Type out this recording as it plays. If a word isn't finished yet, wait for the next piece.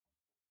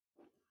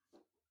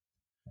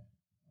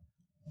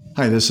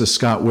Hi, this is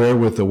Scott Ware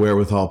with the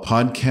Wherewithal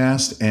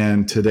podcast,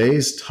 and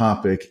today's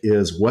topic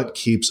is what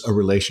keeps a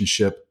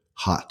relationship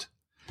hot.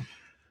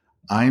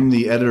 I'm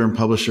the editor and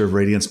publisher of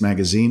Radiance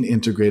Magazine,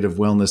 Integrative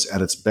Wellness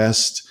at its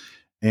best,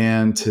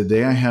 and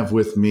today I have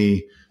with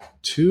me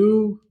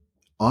two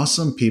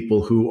awesome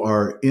people who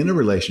are in a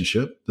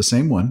relationship, the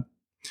same one,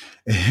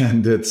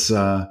 and it's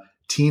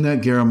Tina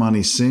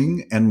Ghahramani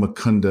Singh and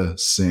Mukunda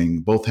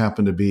Singh. Both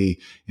happen to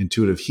be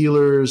intuitive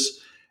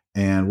healers,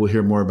 and we'll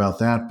hear more about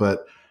that,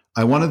 but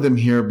I wanted them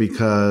here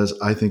because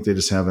I think they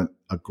just have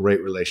a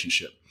great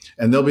relationship.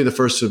 And they'll be the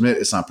first to admit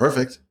it's not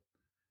perfect.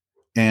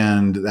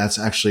 And that's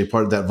actually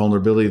part of that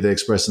vulnerability they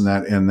express in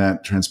that, and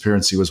that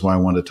transparency was why I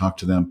wanted to talk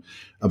to them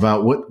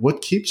about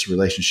what keeps a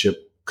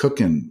relationship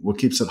cooking, what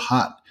keeps it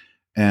hot.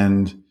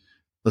 And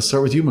let's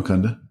start with you,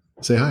 Mukunda.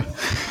 Say hi.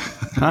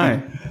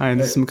 Hi,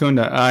 this is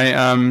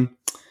Mukunda.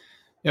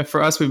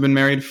 For us, we've been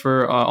married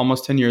for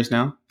almost 10 years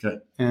now. Okay.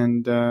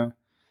 And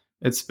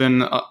it's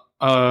been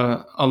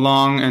a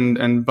long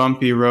and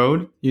bumpy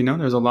road. You know,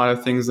 there's a lot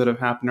of things that have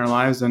happened in our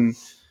lives, and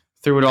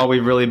through it all,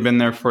 we've really been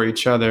there for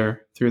each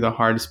other through the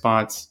hard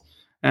spots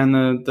and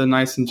the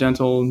nice and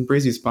gentle and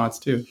breezy spots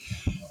too.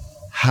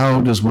 How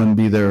does one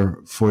be there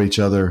for each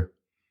other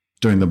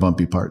during the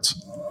bumpy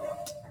parts?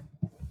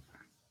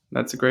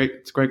 It's a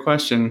great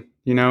question.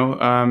 You know,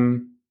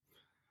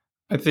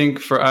 I think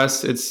for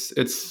us,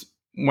 it's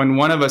when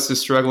one of us is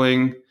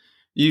struggling,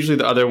 usually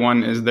the other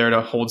one is there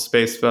to hold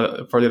space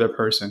for the other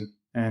person.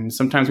 And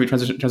sometimes we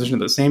transition at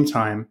the same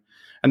time,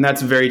 and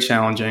that's very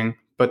challenging.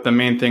 But the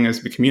main thing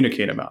is we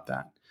communicate about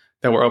that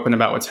we're open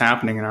about what's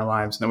happening in our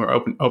lives, and that we're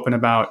open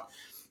about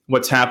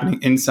what's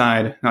happening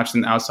inside, not just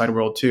in the outside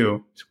world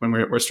too. So when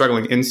we're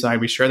struggling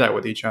inside, we share that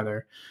with each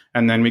other,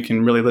 and then we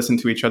can really listen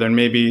to each other. And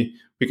maybe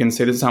we can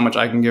say, this is how much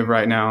I can give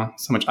right now,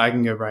 so much I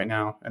can give right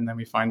now. And then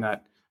we find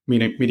that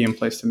medium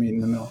place to meet in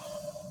the middle.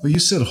 Well, you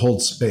said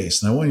hold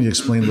space, and I want you to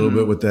explain a little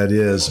bit what that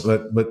is,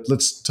 but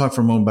let's talk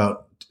for a moment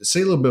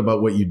say a little bit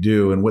about what you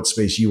do and what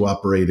space you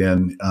operate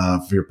in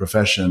for your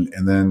profession,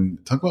 and then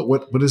talk about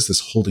what is this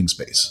holding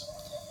space?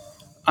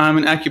 I'm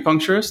an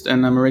acupuncturist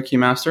and I'm a Reiki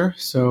master.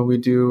 So we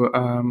do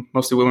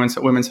mostly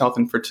women's health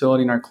and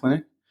fertility in our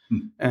clinic.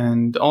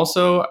 And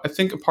also, I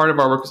think a part of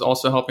our work is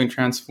also helping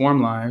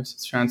transform lives.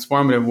 It's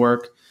transformative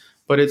work,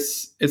 but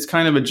it's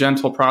kind of a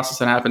gentle process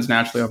that happens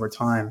naturally over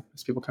time.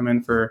 As people come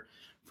in for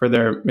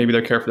their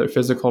care for their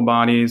physical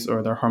bodies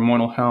or their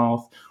hormonal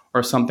health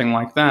or something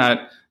like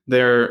that,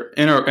 their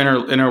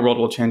inner world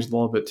will change a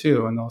little bit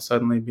too, and they'll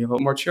suddenly be a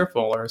little more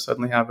cheerful, or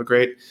suddenly have a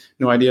great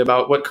new idea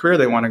about what career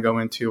they want to go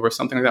into, or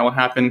something like that will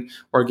happen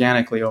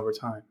organically over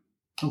time.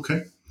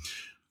 Okay.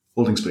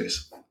 Holding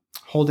space.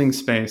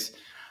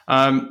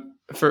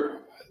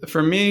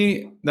 For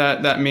me,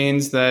 that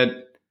means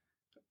that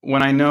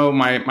when I know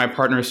my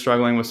partner is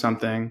struggling with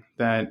something,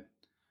 that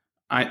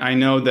I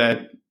know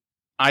that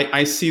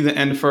I see the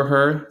end for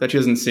her that she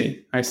doesn't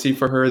see. I see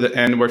for her the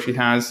end where she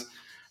has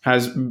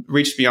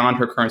reached beyond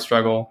her current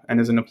struggle and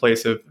is in a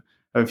place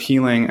of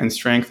healing and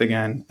strength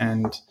again.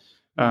 And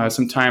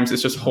sometimes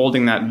it's just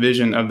holding that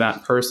vision of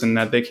that person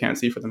that they can't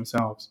see for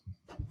themselves.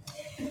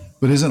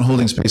 But isn't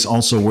holding space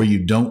also where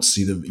you don't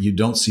see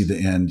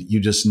the end?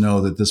 You just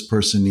know that this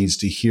person needs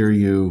to hear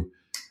you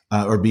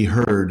or be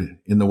heard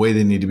in the way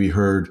they need to be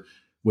heard,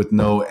 with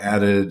no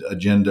added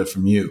agenda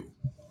from you.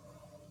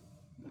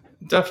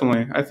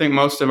 Definitely. I think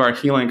most of our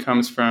healing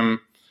comes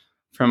from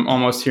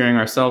almost hearing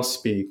ourselves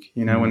speak,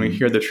 you know, when we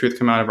hear the truth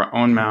come out of our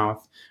own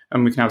mouth,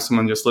 and we can have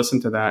someone just listen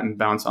to that and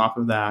bounce off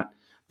of that.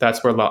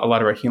 That's where a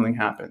lot of our healing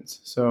happens.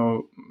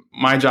 So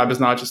my job is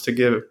not just to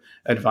give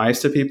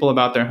advice to people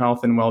about their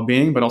health and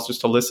well-being, but also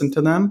just to listen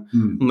to them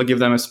and to give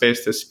them a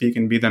space to speak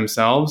and be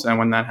themselves. And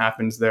when that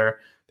happens,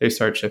 they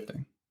start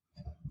shifting.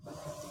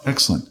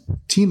 Excellent.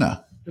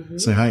 Tina,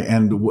 say hi.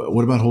 And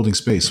what about holding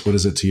space? What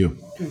is it to you?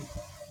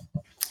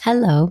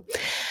 Hello.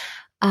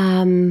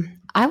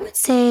 I would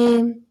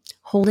say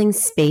holding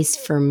space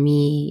for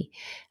me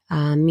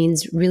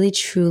means really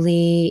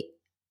truly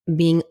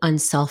being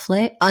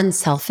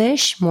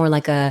unselfish, more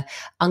like a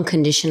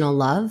unconditional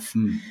love.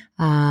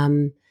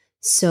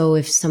 So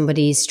if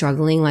somebody's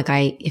struggling,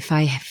 if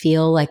I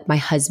feel like my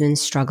husband's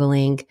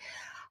struggling,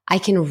 I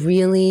can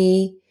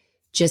really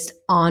just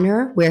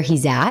honor where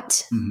he's at.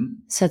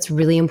 So that's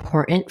really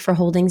important for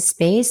holding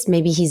space.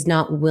 Maybe he's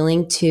not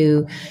willing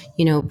to,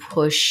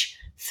 push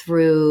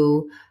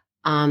through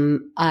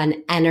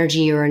an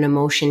energy or an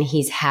emotion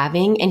he's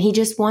having, and he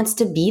just wants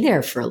to be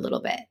there for a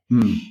little bit.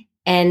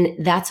 And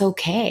that's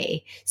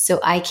okay. So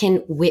I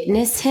can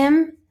witness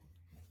him,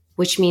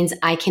 which means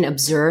I can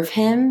observe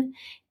him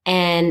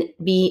and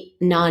be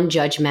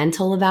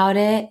non-judgmental about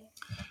it.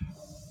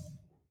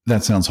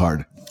 That sounds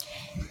hard.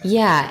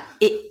 Yeah,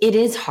 it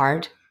is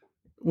hard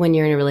when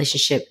you're in a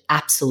relationship.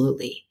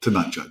 Absolutely. To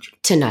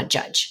not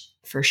judge,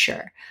 for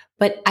sure.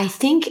 But I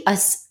think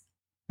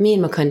me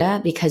and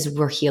Mukunda, because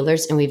we're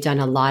healers and we've done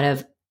a lot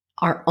of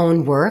our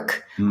own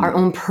work, our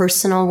own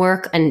personal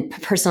work, and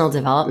personal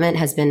development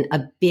has been a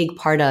big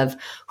part of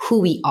who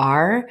we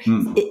are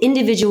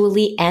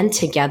individually and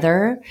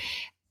together.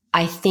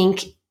 I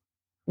think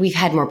we've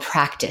had more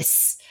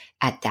practice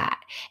at that.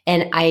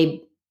 And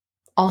I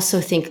also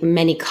think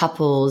many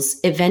couples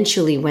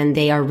eventually, when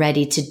they are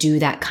ready to do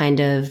that kind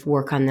of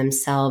work on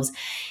themselves,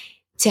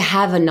 to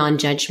have a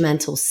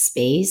non-judgmental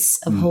space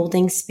of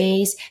holding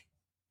space,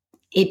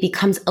 it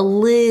becomes a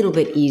little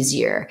bit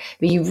easier,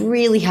 but you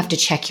really have to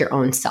check your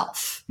own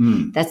self.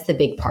 That's the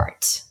big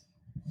part.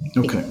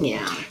 Okay.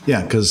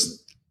 Yeah.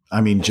 Because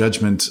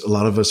judgment, a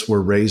lot of us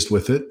were raised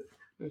with it,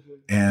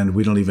 and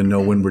we don't even know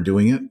when we're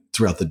doing it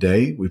throughout the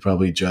day. We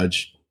probably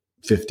judge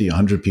 50,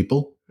 100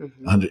 people,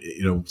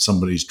 100,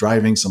 somebody's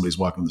driving, somebody's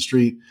walking the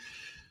street.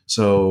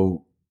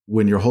 So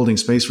when you're holding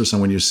space for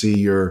someone, you see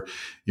your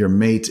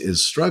mate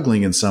is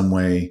struggling in some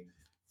way.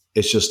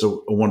 It's just a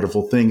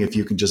wonderful thing if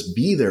you can just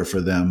be there for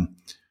them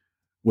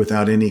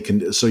without any.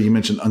 So you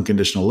mentioned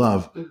unconditional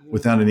love,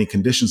 without any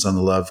conditions on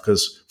the love,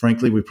 because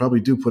frankly, we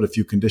probably do put a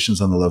few conditions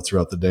on the love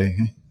throughout the day.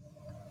 Hey?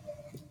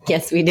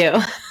 Yes, we do.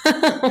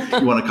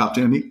 You want to cop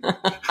to any?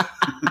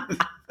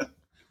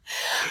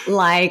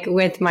 Like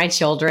with my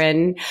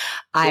children,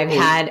 I've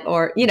had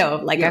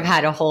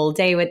a whole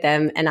day with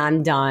them and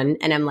I'm done.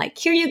 And I'm like,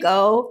 here you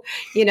go,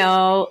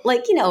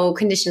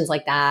 conditions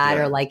like that.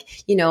 Yeah. Or like,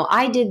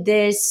 I did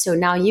this, so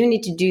now you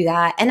need to do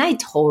that. And I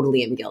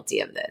totally am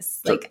guilty of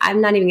this. Sure. Like, I'm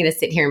not even going to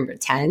sit here and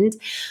pretend.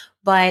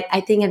 But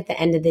I think at the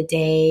end of the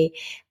day,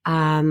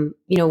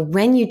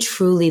 when you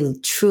truly,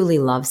 truly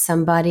love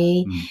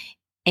somebody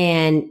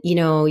and,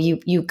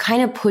 you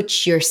kind of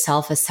put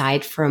yourself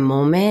aside for a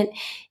moment,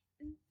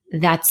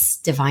 that's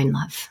divine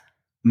love.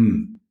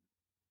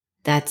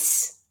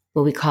 That's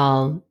what we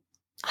call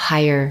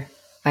higher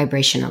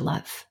vibrational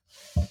love.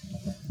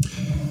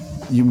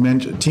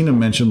 Tina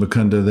mentioned,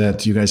 Mukunda,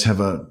 that you guys have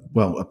a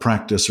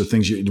practice or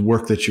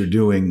work that you're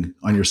doing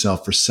on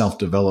yourself for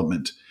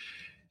self-development.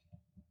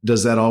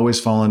 Does that always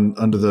fall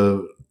under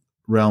the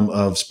realm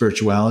of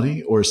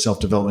spirituality, or is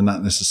self-development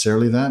not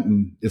necessarily that?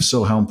 And if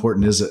so, how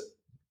important is it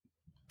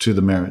to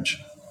the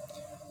marriage?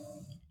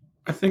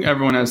 I think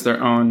everyone has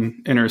their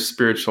own inner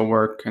spiritual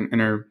work and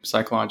inner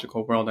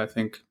psychological world. I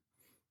think,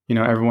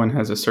 everyone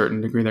has a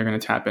certain degree they're going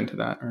to tap into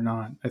that or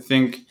not. I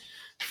think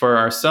for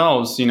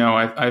ourselves,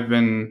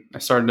 I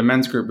started a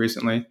men's group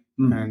recently,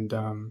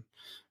 and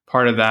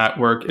part of that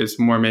work is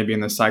more maybe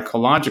in the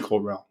psychological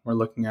realm. We're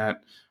looking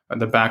at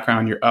the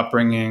background, your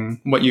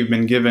upbringing, what you've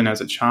been given as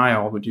a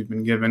child, what you've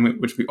been given,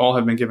 which we all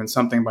have been given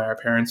something by our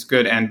parents,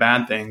 good and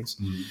bad things.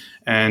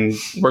 And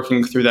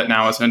working through that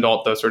now as an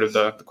adult,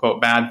 the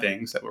quote bad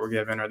things that we were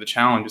given, or the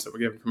challenges that were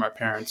given from our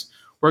parents.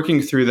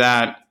 Working through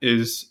that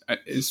is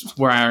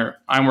where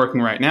I'm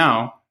working right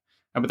now.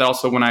 But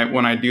also when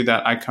I do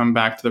that, I come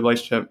back to the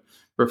relationship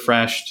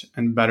refreshed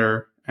and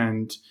better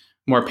and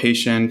more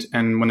patient.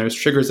 And when there's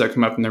triggers that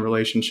come up in the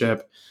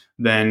relationship,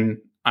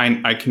 then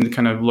I can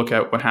kind of look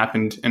at what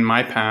happened in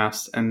my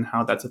past and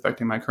how that's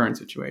affecting my current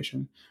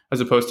situation, as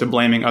opposed to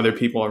blaming other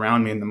people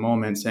around me in the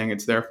moment, saying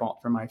it's their fault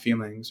for my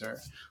feelings or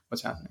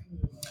what's happening.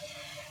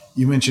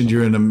 You mentioned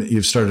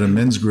you've started a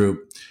men's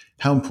group.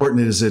 How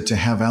important is it to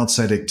have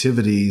outside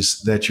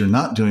activities that you're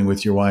not doing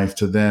with your wife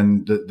does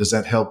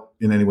that help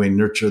in any way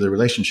nurture the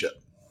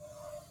relationship?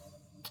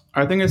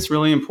 I think it's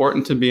really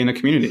important to be in a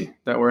community,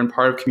 that we're in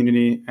part of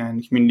community,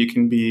 and community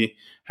can be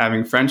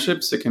having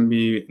friendships. It can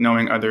be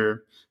knowing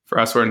for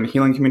us, we're in a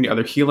healing community,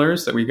 other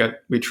healers that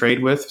we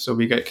trade with. So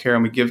we get care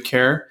and we give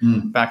care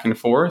back and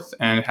forth,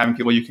 and having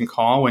people you can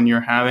call when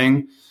you're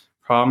having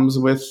problems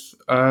with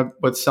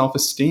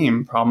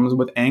self-esteem, problems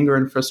with anger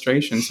and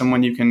frustration,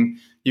 someone you can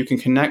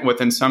connect with.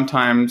 And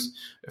sometimes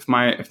if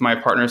my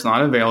partner is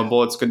not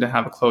available, it's good to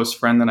have a close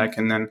friend that I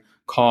can then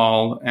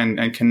call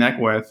and connect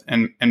with.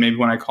 And maybe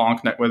when I call and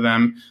connect with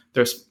them,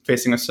 they're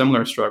facing a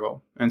similar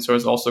struggle. And so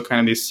there's also kind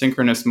of these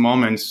synchronous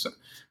moments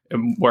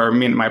where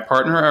me and my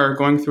partner are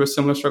going through a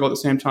similar struggle at the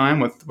same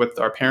time with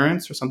our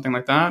parents or something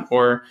like that.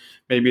 Or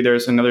maybe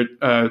there's another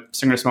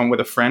synchronous moment with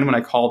a friend. When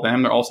I call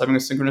them, they're also having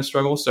a synchronous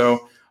struggle.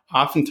 So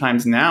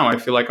oftentimes now I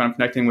feel like when I'm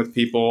connecting with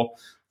people,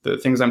 the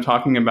things I'm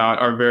talking about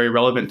are very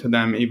relevant to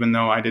them, even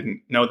though I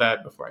didn't know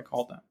that before I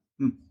called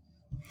them.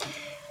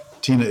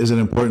 Tina, is it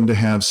important to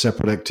have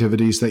separate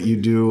activities that you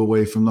do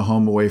away from the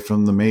home, away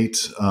from the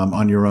mate,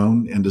 on your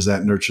own? And does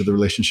that nurture the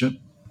relationship?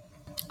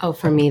 Oh,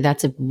 for me,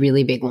 that's a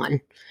really big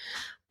one.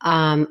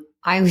 I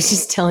was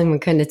just telling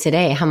Mukunda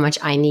today how much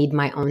I need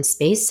my own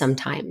space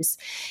sometimes.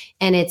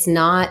 And it's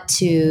not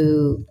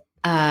to,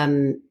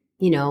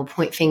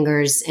 point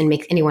fingers and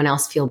make anyone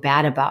else feel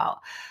bad about.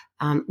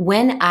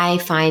 When I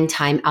find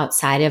time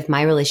outside of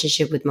my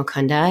relationship with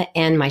Mukunda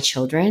and my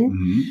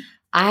children,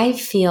 I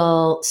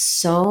feel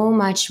so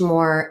much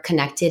more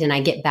connected, and I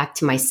get back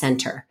to my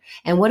center.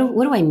 And what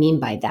do I mean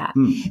by that?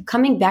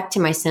 Coming back to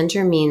my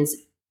center means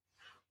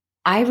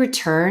I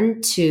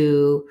return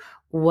to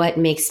what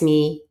makes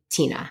me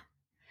Tina.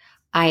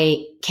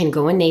 I can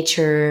go in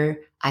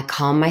nature. I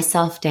calm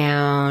myself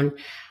down.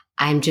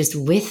 I'm just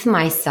with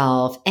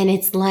myself. And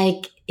it's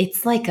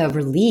like a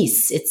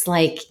release. It's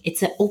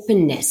an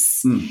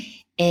openness.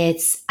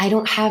 It's, I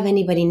don't have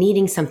anybody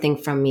needing something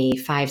from me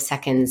 5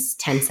 seconds,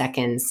 10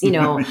 seconds. You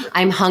know,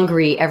 I'm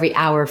hungry every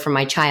hour for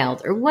my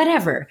child or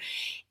whatever.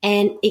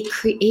 And it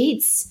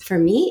creates, for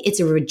me, it's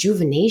a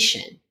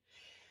rejuvenation.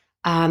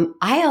 I'm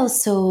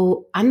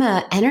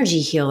an energy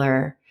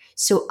healer.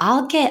 So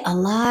I'll get a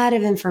lot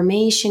of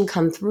information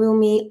come through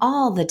me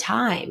all the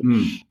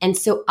time. And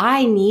so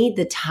I need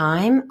the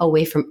time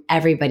away from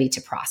everybody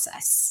to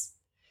process.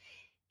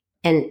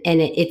 And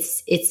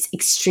it's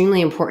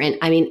extremely important.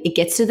 I mean, it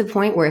gets to the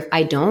point where if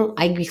I don't,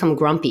 I become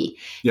grumpy.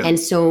 Yeah. And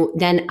so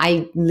then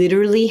I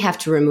literally have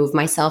to remove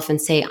myself and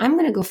say, I'm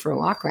going to go for a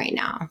walk right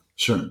now.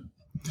 Sure.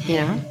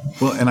 Yeah.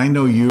 Well, and I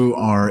know you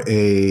are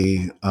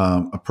a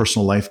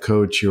personal life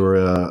coach. You're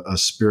a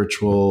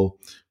spiritual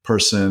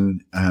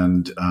person,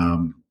 and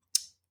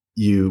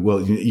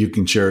you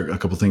can share a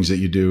couple things that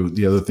you do,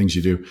 the other things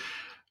you do.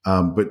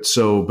 But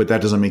that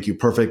doesn't make you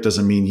perfect.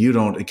 Doesn't mean you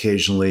don't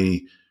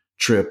occasionally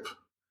trip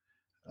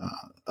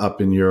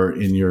up in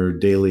your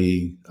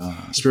daily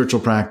spiritual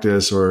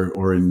practice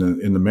or in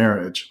the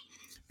marriage.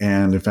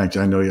 And in fact,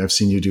 I know I've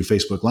seen you do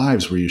Facebook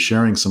Lives where you're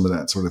sharing some of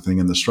that sort of thing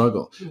in the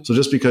struggle. Mm-hmm. So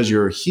just because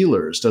you're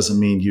healers doesn't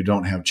mean you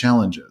don't have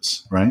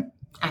challenges, right?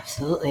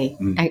 Absolutely.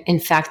 Mm-hmm. In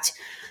fact,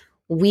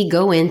 we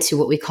go into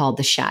what we call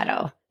the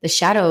shadow. The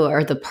shadow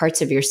are the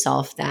parts of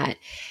yourself that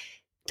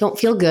don't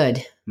feel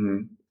good.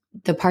 Mm-hmm.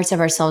 The parts of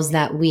ourselves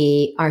that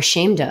we are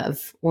ashamed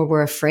of or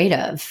we're afraid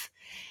of.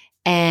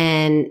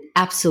 And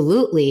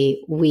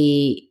absolutely,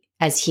 we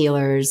as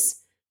healers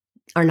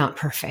are not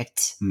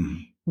perfect.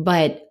 Mm-hmm.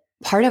 But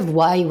part of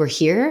why we're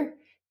here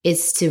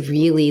is to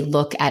really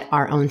look at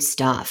our own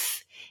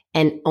stuff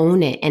and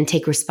own it and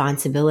take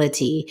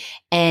responsibility.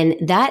 And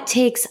that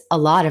takes a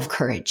lot of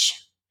courage.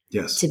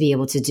 Yes. To be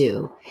able to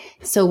do.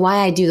 So why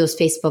I do those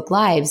Facebook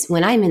Lives,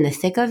 when I'm in the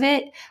thick of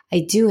it,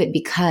 I do it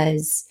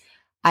because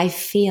I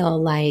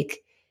feel like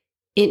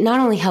it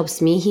not only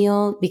helps me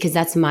heal, because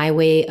that's my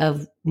way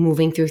of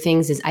moving through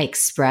things, is I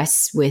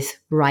express with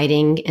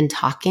writing and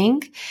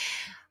talking.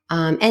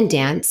 And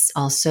dance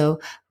also.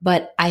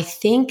 But I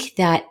think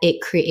that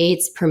it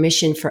creates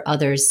permission for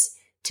others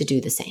to do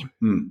the same.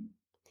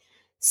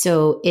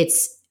 So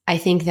I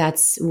think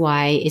that's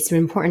why it's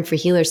important for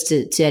healers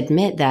to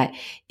admit that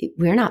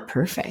we're not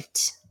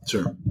perfect.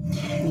 Sure.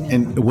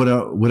 And what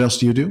else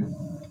do you do?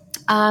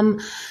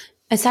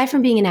 Aside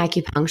from being an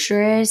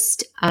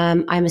acupuncturist,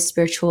 I'm a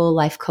spiritual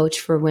life coach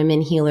for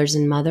women, healers,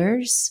 and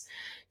mothers.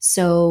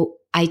 So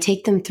I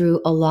take them through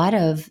a lot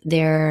of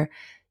their,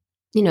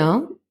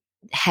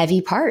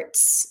 heavy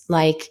parts,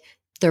 like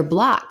their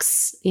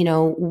blocks.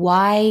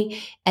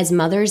 Why as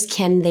mothers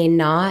can they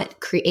not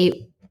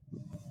create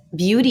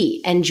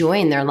beauty and joy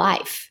in their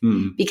life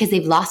because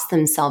they've lost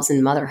themselves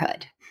in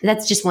motherhood?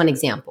 That's just one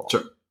example.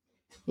 Sure.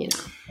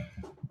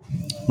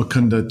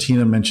 Mukunda,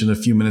 Tina mentioned a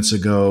few minutes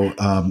ago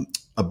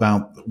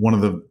about one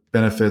of the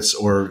benefits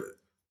or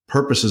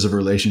purposes of a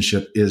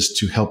relationship is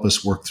to help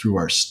us work through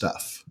our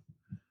stuff.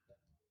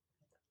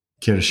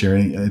 Care to share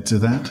any to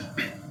that?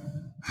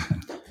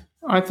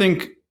 I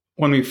think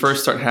when we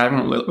first start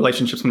having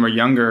relationships when we're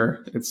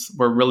younger,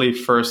 we're really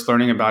first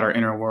learning about our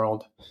inner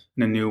world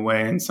in a new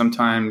way. And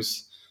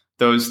sometimes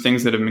those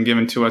things that have been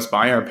given to us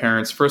by our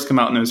parents first come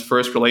out in those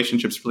first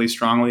relationships really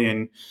strongly.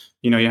 And,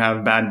 you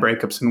have bad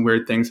breakups and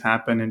weird things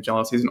happen and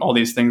jealousies and all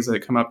these things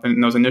that come up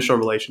in those initial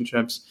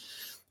relationships.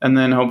 And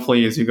then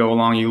hopefully as you go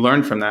along, you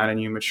learn from that and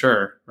you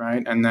mature,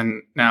 right? And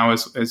then now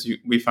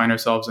we find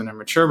ourselves in a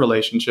mature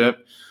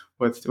relationship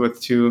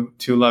with two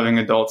loving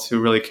adults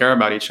who really care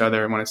about each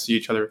other and want to see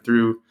each other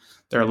through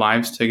their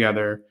lives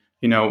together.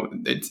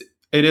 It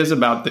is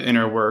about the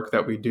inner work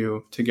that we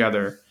do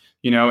together,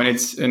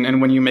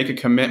 and when you make a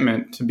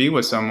commitment to be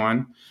with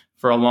someone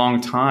for a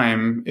long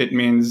time, it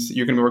means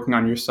you're going to be working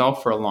on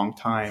yourself for a long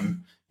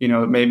time.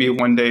 Maybe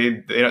one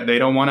day they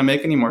don't want to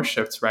make any more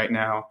shifts right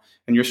now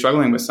and you're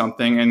struggling with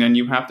something, and then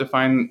you have to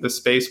find the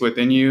space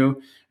within you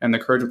and the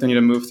courage within you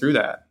to move through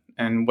that.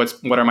 And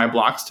what are my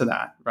blocks to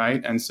that,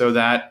 right? And so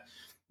that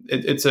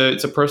it's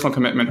a personal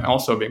commitment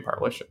also being part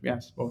of a relationship.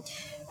 Yes, both.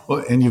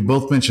 Well, and you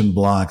both mentioned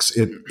blocks.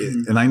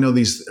 And I know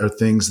these are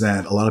things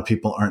that a lot of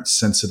people aren't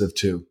sensitive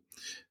to.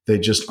 They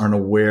just aren't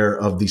aware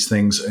of these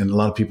things. And a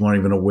lot of people aren't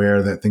even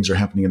aware that things are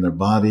happening in their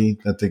body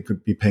that they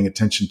could be paying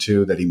attention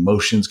to, that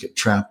emotions get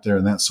trapped there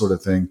and that sort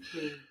of thing.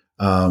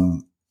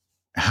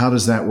 How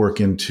does that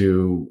work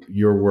into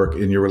your work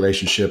in your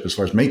relationship as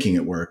far as making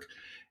it work?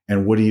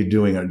 And what are you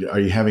doing? Are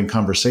you having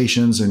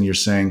conversations and you're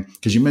saying,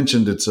 because you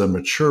mentioned it's a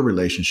mature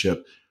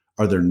relationship,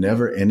 are there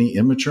never any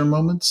immature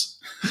moments?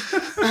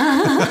 Go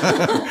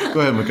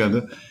ahead,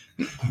 Mukunda.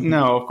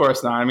 No, of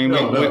course not. I mean,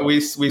 we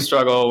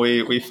struggle,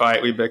 we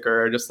fight, we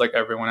bicker, just like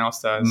everyone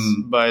else does.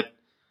 But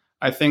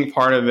I think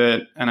part of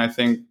it, and I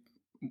think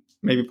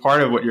maybe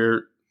part of what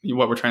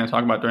we're trying to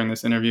talk about during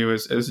this interview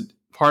is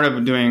part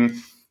of doing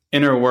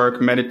inner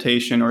work,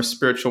 meditation, or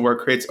spiritual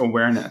work creates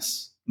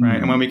awareness, right?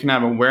 And when we can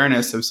have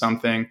awareness of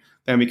something,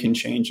 then we can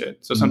change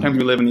it. So sometimes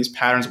we live in these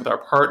patterns with our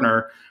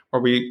partner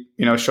where we,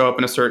 show up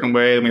in a certain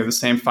way and we have the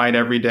same fight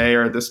every day,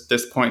 or at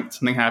this point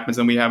something happens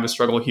and we have a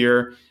struggle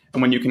here.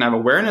 And when you can have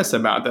awareness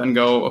about that and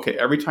go, okay,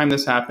 every time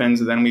this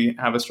happens, then we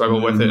have a struggle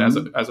with it as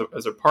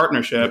a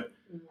partnership.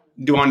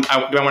 Do I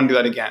want to do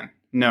that again?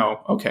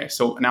 No. Okay.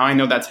 So now I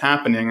know that's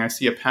happening. I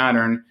see a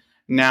pattern.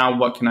 Now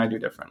what can I do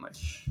differently?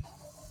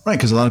 Right.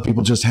 Because a lot of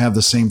people just have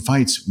the same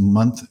fights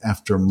month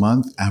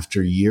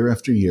after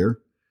year,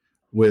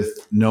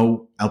 with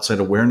no outside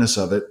awareness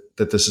of it,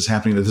 that this is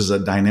happening, that this is a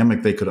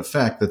dynamic they could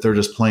affect, that they're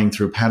just playing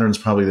through patterns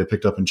probably they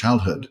picked up in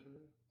childhood.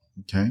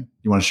 Okay.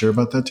 You want to share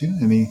about that too?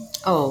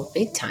 Oh,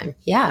 big time.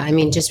 Yeah. I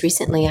mean, just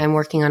recently I'm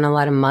working on a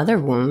lot of mother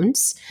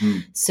wounds.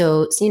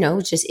 So,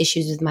 just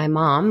issues with my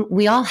mom.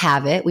 We all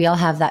have it. We all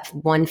have that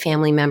one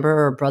family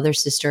member or brother,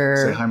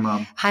 sister. Say hi,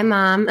 Mom. Hi,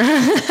 Mom.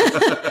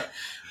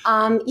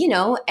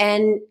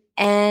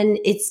 And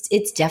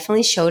it's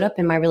definitely showed up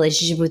in my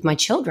relationship with my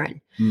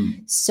children.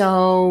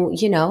 So,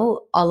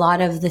 a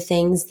lot of the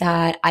things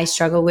that I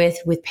struggle with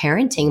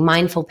parenting,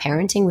 mindful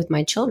parenting with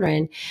my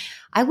children,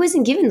 I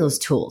wasn't given those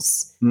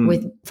tools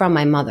from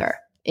my mother.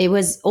 It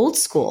was old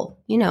school.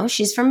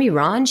 She's from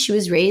Iran. She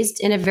was raised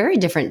in a very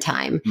different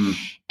time.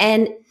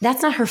 And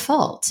that's not her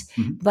fault.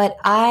 But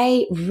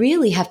I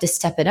really have to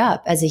step it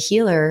up as a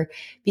healer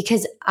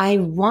because I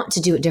want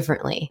to do it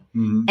differently.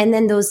 And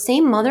then those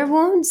same mother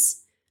wounds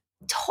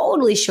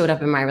totally showed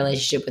up in my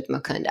relationship with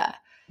Mukunda,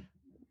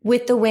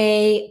 with the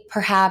way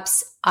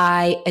perhaps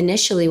I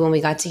initially, when we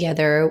got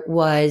together,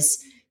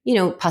 was,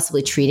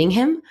 possibly treating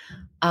him,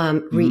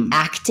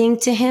 reacting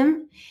to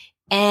him.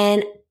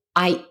 And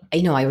I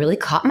really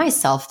caught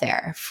myself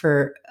there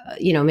for,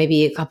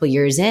 maybe a couple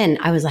years in.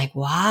 I was like,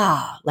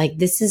 wow, like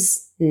this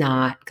is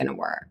not going to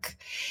work.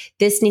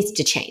 This needs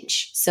to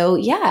change. So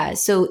yeah.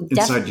 So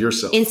inside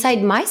yourself,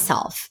 inside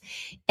myself.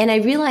 And I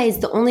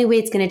realized the only way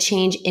it's going to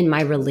change in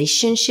my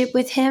relationship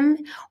with him,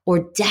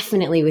 or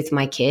definitely with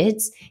my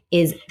kids,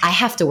 is I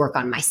have to work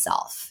on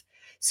myself.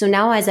 So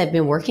now, as I've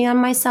been working on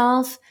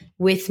myself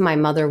with my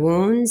mother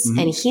wounds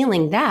and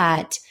healing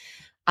that,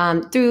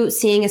 through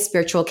seeing a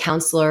spiritual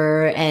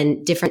counselor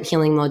and different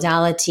healing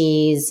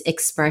modalities,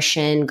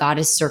 expression,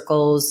 goddess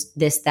circles,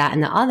 this, that,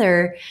 and the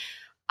other,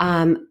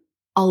 a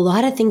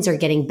lot of things are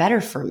getting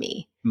better for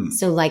me.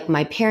 So like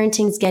my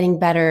parenting's getting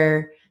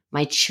better.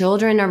 My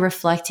children are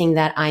reflecting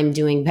that I'm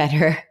doing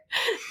better.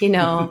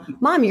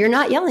 Mom, you're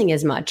not yelling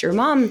as much, or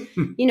Mom,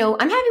 I'm having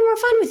more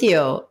fun with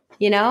you,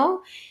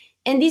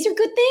 and these are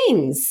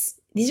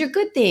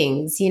good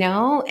things.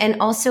 And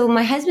also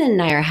my husband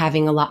and I are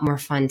having a lot more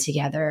fun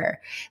together.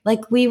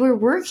 Like we were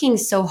working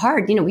so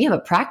hard, we have a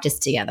practice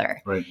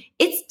together. Right.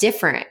 It's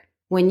different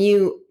when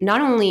you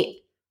not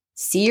only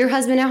see your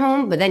husband at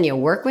home, but then you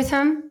work with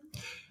him,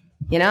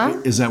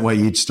 Is that why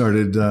you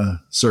started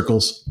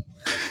circles?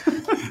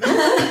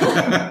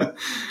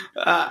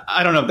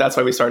 I don't know if that's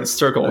why we started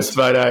circles,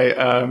 but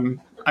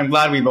I'm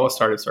glad we both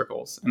started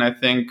circles. And I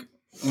think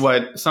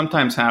what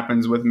sometimes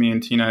happens with me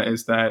and Tina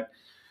is that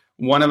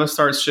one of us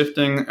starts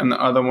shifting and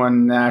the other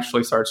one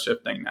naturally starts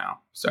shifting now.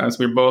 So as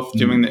we're both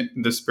doing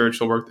the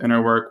spiritual work, the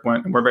inner work,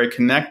 we're very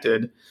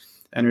connected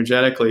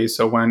energetically.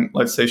 So when,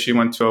 let's say she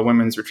went to a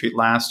women's retreat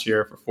last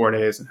year for 4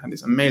 days and had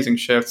these amazing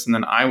shifts, and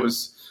then I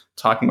was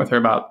talking with her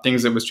about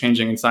things that was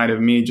changing inside of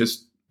me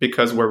just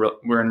because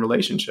we're in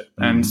relationship.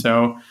 And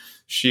so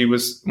she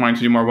was wanting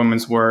to do more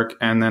women's work.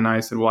 And then I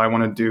said, well, I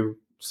want to do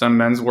some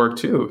men's work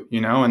too,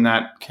 and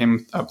that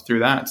came up through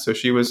that. So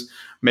she was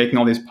making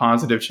all these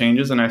positive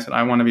changes. And I said,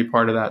 I want to be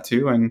part of that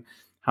too. And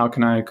how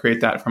can I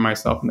create that for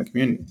myself and the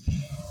community?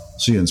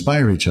 So you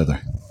inspire each other.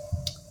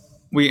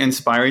 We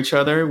inspire each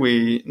other.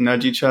 We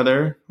nudge each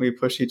other. We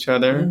push each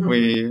other.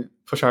 We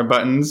push our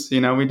buttons. We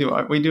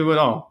do it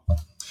all.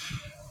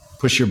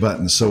 Push your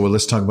buttons. So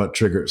let's talk about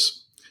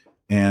triggers.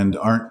 And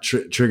aren't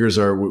triggers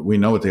we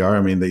know what they are.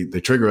 I mean, they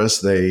trigger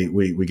us.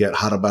 We get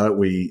hot about it.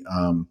 We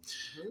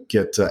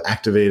get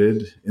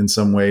activated in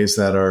some ways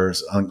that are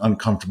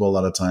uncomfortable a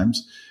lot of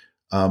times.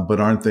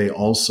 But aren't they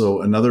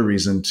also another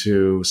reason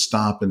to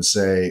stop and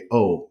say,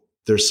 oh,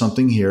 there's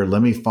something here.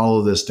 Let me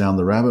follow this down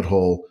the rabbit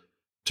hole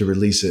to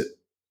release it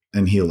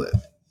and heal it.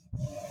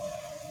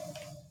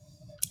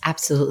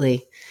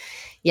 Absolutely.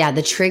 Yeah.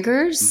 The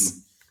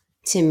triggers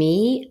to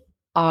me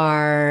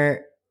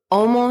are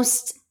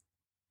almost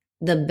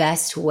the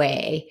best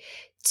way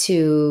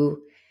to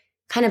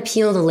kind of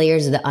peel the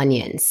layers of the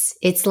onions.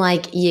 It's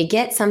like you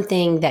get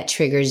something that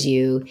triggers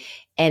you,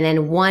 and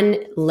then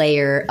one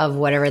layer of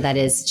whatever that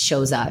is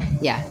shows up.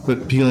 Yeah.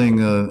 But peeling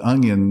an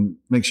onion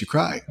makes you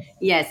cry.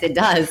 Yes, it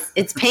does.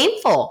 It's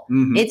painful.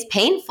 It's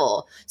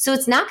painful. So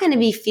it's not going to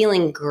be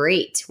feeling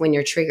great when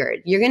you're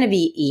triggered. You're going to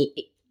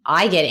be,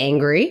 I get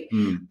angry.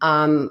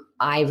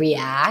 I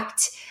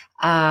react.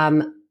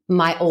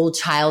 My old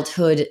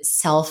childhood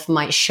self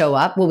might show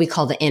up, what we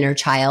call the inner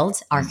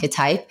child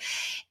archetype.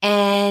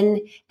 And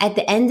at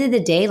the end of the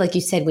day, like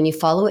you said, when you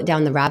follow it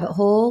down the rabbit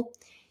hole,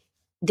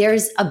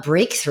 there's a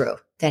breakthrough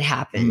that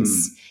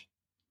happens.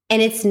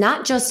 And it's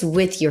not just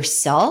with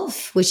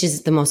yourself, which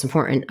is the most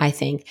important, I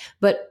think,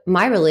 but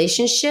my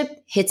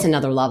relationship hits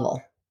another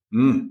level.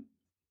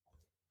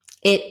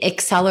 It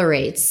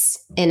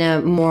accelerates in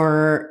a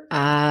more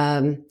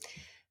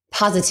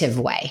positive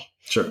way.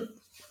 Sure.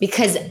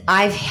 because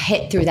I've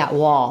hit through that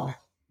wall.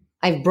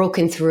 I've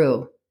broken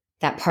through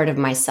that part of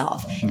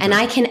myself. Okay. And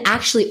I can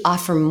actually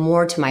offer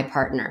more to my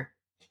partner.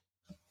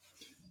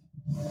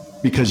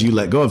 Because you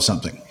let go of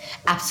something.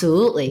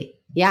 Absolutely.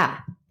 Yeah.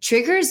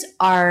 Triggers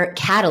are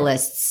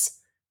catalysts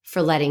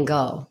for letting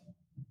go.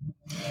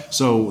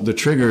 So the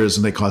triggers,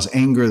 and they cause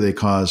anger, they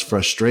cause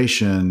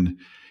frustration.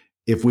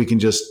 If we can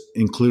just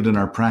include in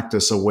our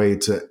practice a way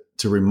to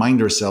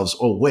remind ourselves,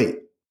 oh, wait,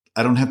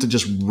 I don't have to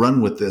just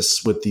run with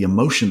this, with the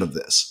emotion of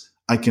this.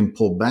 I can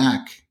pull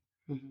back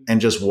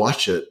and just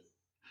watch it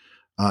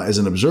as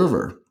an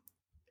observer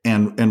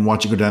and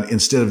watch it go down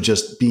instead of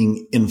just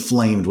being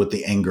inflamed with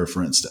the anger,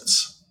 for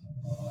instance.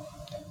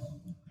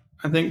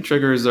 I think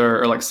triggers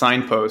are like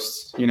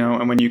signposts,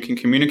 and when you can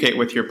communicate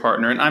with your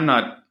partner, and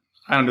I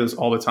don't do this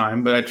all the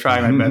time, but I try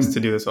my best to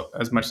do this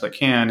as much as I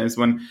can, is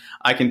when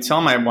I can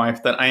tell my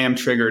wife that I am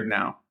triggered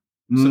now,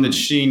 so that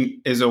she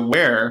is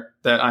aware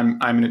that I'm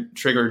in a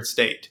triggered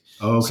state.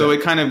 Okay. So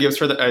it kind of gives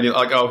her the idea,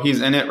 like, oh,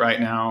 he's in it right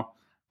now.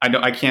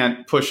 I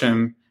can't push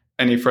him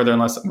any further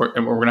unless we're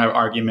going to have an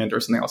argument or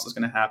something else is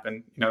going to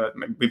happen. That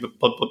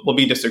will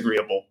be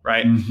disagreeable,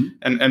 right?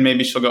 Mm-hmm. And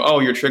maybe she'll go,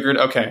 oh, you're triggered.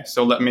 Okay,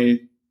 so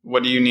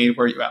what do you need?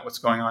 Where are you at? What's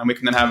going on? We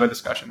can then have a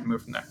discussion and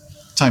move from there.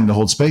 Time to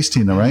hold space,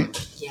 Tina,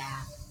 right?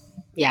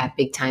 Yeah,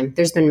 big time.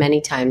 There's been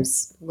many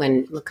times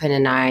when Mukunda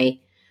and I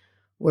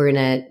were in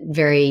a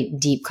very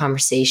deep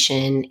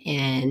conversation,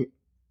 and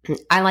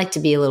I like to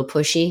be a little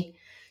pushy.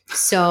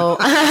 So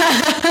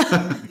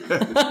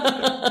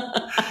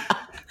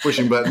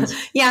pushing buttons.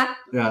 Yeah,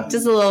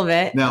 just a little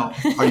bit. Now,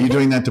 are you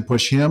doing that to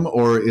push him,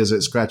 or is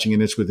it scratching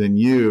an itch within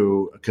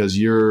you because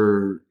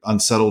you're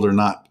unsettled or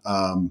not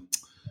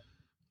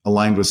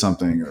aligned with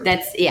something? Or?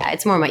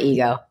 It's more my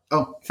ego.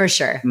 Oh, for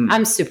sure.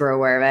 I'm super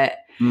aware of it.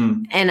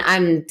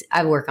 And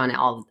I work on it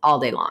all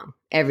day long,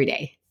 every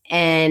day.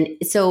 And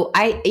so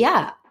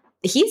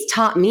he's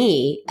taught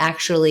me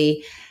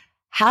actually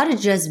how to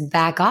just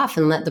back off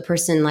and let the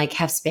person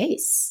have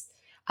space.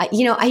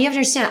 You have to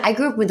understand, I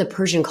grew up with a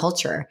Persian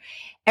culture.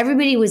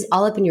 Everybody was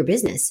all up in your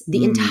business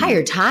the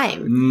entire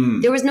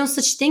time. There was no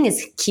such thing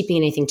as keeping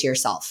anything to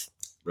yourself.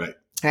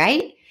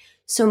 Right?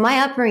 So my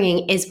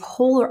upbringing is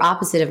polar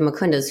opposite of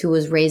Mukunda's, who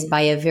was raised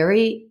by a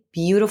very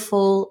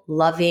beautiful,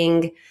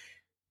 loving,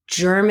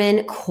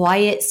 German,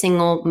 quiet,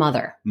 single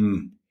mother.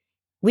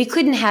 We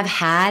couldn't have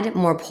had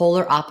more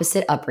polar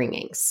opposite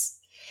upbringings.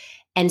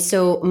 And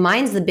so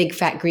mine's the big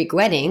fat Greek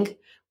wedding,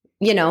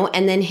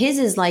 and then his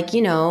is they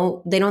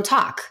don't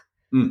talk,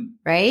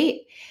 right?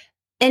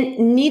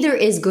 And neither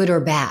is good or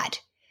bad.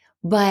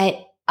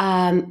 But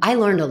I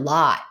learned a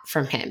lot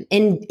from him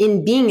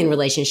in being in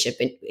relationship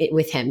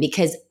with him,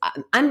 because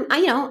I'm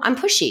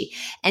pushy.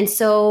 And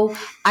so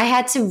I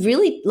had to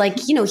really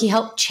he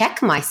helped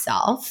check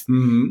myself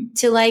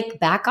to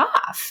back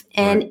off.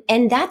 And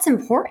that's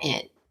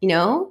important,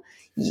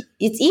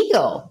 it's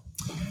ego.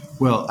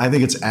 Well, I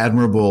think it's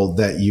admirable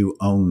that you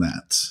own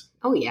that.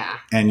 Oh yeah.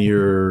 And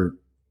you're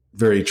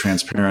very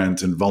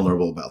transparent and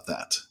vulnerable about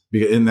that.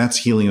 And that's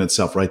healing in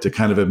itself, right? To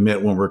kind of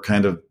admit when we're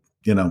kind of,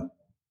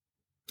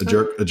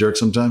 a jerk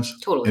sometimes.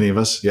 Totally. Any of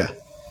us? Yeah.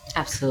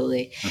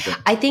 Absolutely. Okay.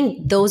 I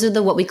think those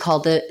are what we call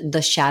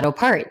the shadow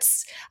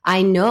parts.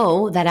 I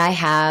know that I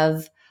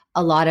have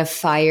a lot of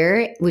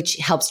fire, which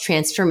helps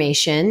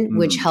transformation,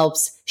 which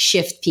helps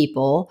shift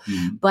people.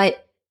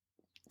 But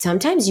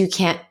sometimes you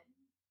can't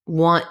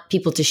want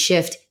people to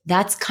shift.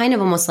 That's kind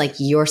of almost like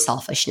your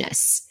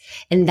selfishness.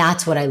 And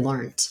that's what I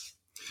learned.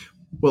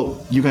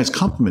 Well, you guys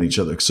complement each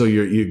other. So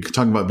you're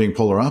talking about being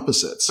polar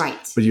opposites. Right.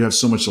 But you have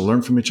so much to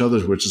learn from each other,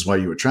 which is why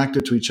you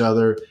attracted to each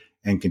other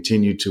and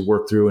continue to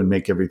work through and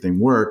make everything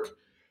work.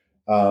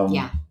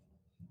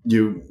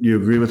 You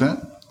agree with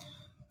that?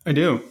 I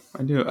do.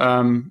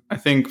 I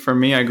think for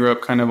me, I grew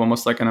up kind of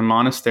almost like in a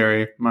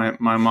monastery. My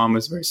mom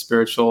was very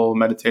spiritual,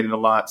 meditated a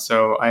lot.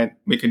 So I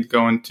could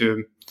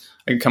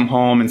come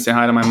home and say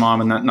hi to my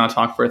mom and not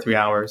talk for 3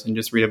 hours and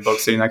just read a book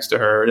sitting next to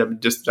her.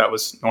 That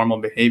was normal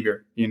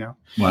behavior,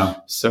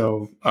 Wow.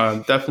 So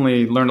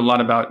definitely learned a lot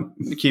about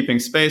keeping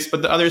space.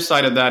 But the other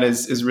side of that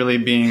is really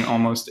being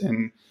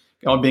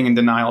being in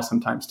denial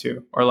sometimes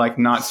too, or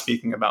not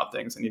speaking about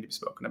things that need to be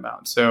spoken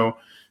about. So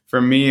for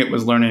me, it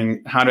was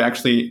learning how to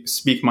actually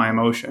speak my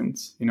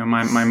emotions.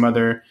 My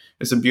mother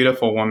is a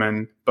beautiful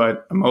woman,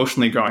 but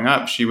emotionally growing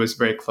up, she was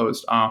very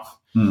closed off.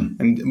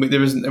 And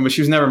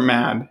she was never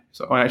mad.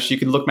 So she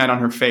could look mad on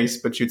her face,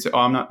 but she'd say, "Oh,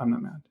 I'm not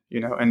mad,"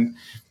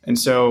 And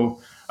so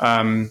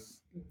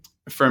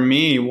for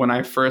me, when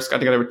I first got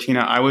together with Tina,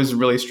 I was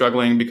really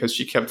struggling because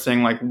she kept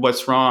saying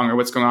 "What's wrong?" or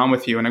 "What's going on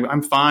with you?" And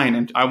I'm fine,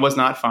 and I was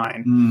not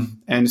fine.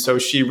 And so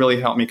she really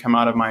helped me come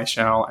out of my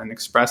shell and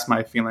express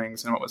my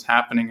feelings and what was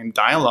happening and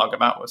dialogue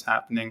about what was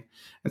happening.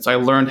 And so I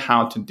learned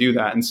how to do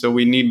that. And so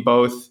we need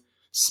both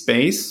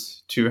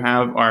space to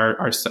have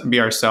be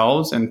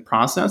ourselves and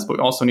process, but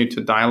we also need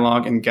to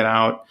dialogue and get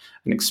out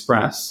and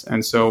express.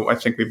 And so I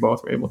think we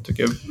both were able to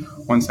give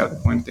one side of the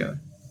coin to the other.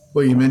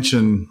 Well, you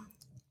mentioned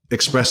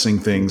expressing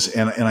things,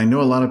 and I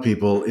know a lot of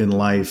people in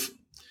life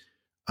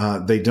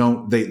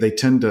they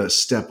tend to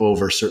step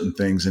over certain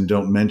things and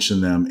don't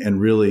mention them,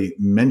 and really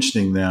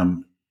mentioning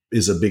them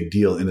is a big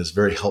deal and is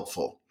very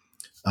helpful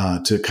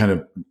to kind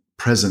of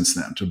presence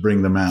them, to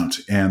bring them out.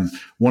 And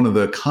one of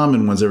the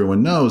common ones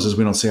everyone knows is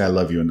we don't say I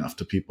love you enough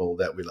to people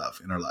that we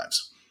love in our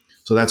lives.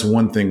 So that's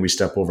one thing we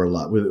step over a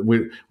lot.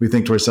 We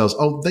think to ourselves,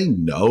 oh, they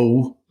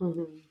know.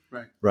 Mm-hmm.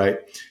 Right.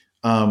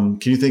 Can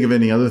you think of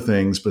any other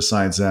things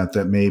besides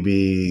that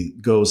maybe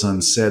goes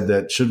unsaid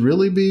that should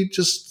really be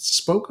just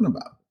spoken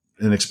about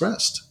and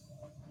expressed?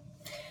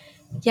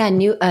 Yeah,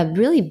 a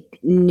really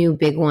new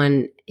big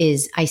one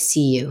is I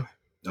see you.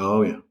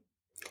 Oh, yeah.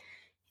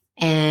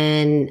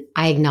 And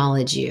I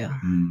acknowledge you.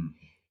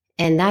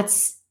 And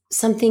that's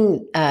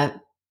something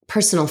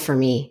personal for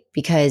me,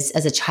 because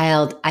as a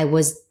child, I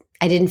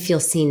didn't feel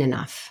seen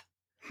enough.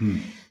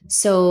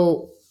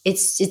 So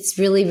it's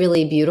really,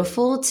 really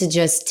beautiful to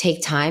just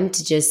take time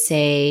to just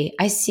say,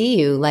 I see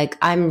you. Like,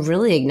 I'm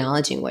really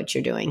acknowledging what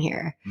you're doing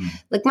here.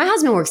 Like, my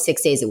husband works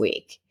 6 days a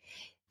week.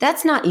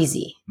 That's not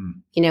easy,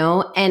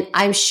 and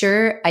I'm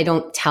sure I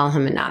don't tell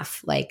him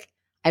enough. Like,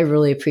 I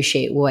really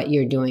appreciate what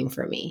you're doing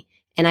for me.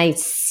 And I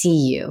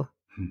see you.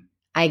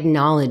 I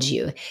acknowledge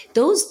you.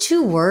 Those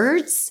 2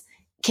 words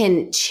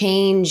can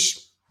change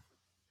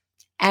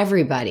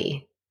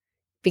everybody,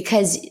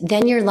 because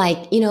then you're like,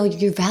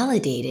 you're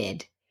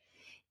validated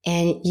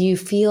and you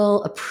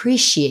feel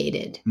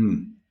appreciated.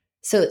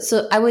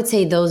 So I would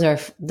say those are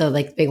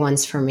the big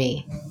ones for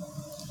me.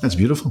 That's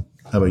beautiful.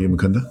 How about you,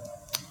 Mukunda?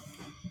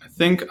 I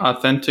think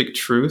authentic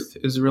truth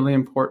is really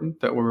important,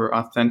 that we're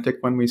authentic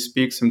when we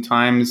speak.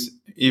 Sometimes,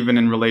 even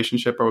in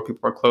relationship or with people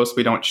who are close,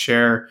 we don't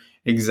share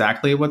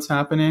exactly what's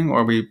happening,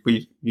 or we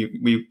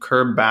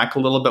curb back a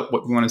little bit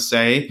what we want to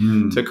say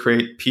to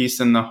create peace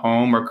in the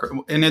home,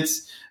 and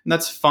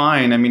that's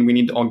fine. I mean, we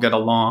need to all get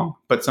along,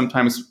 but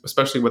sometimes,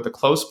 especially with a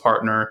close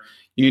partner,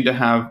 you need to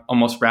have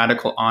almost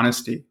radical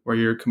honesty where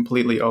you're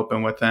completely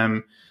open with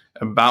them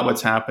about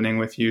what's happening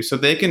with you, so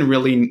they can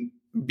really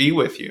be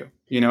with you.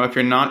 If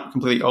you're not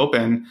completely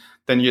open,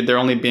 then they're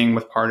only being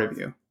with part of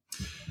you.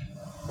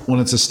 Well,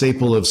 it's a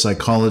staple of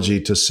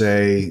psychology to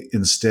say,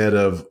 instead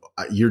of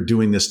you're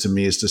doing this to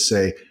me, is to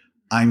say,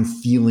 I'm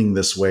feeling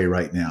this way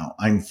right now.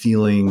 I'm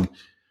feeling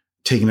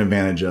taken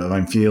advantage of.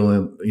 I'm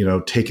feeling,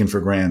 taken for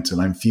granted.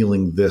 I'm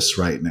feeling this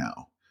right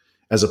now,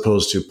 as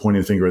opposed to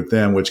pointing the finger at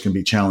them, which can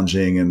be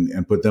challenging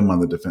and put them on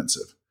the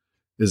defensive.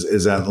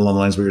 Is that along the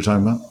lines of what you're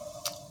talking about?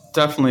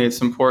 Definitely,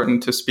 it's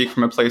important to speak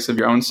from a place of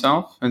your own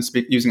self and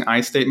speak using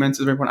I statements.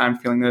 Everyone, I'm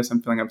feeling this,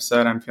 I'm feeling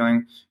upset, I'm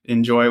feeling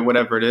enjoy,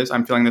 whatever it is.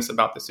 I'm feeling this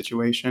about the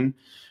situation.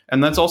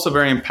 And that's also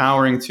very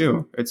empowering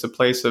too. It's a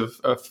place of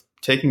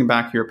taking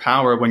back your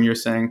power when you're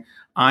saying,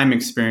 I'm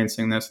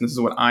experiencing this, and this is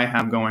what I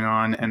have going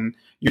on. And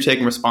you're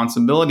taking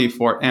responsibility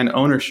for it and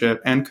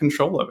ownership and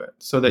control of it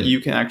so that you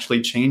can actually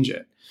change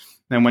it.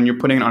 And when you're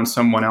putting it on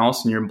someone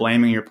else and you're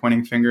blaming, you're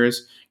pointing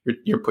fingers,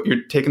 you're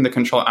taking the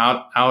control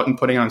out and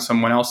putting it on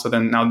someone else. So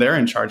then now they're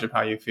in charge of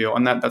how you feel.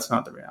 And that's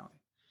not the reality.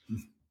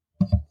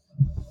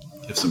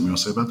 You have something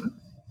else to say about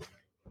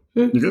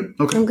that? You good?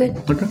 Okay. I'm good.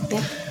 Okay.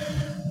 Yeah.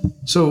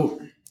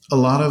 So a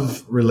lot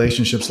of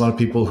relationships, a lot of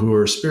people who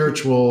are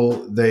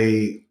spiritual,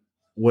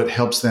 what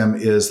helps them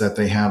is that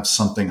they have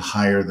something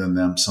higher than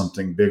them,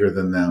 something bigger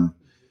than them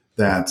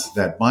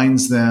that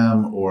binds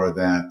them, or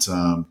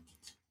that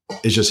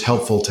is just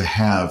helpful to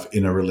have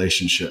in a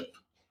relationship.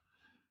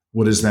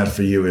 What is that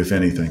for you, if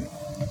anything?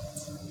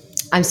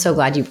 I'm so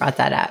glad you brought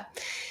that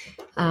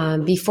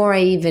up. Before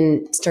I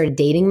even started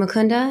dating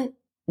Mukunda,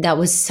 that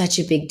was such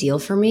a big deal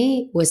for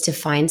me, was to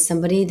find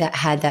somebody that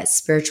had that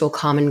spiritual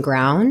common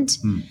ground.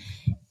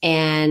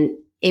 And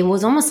it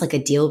was almost like a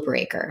deal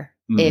breaker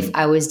if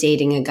I was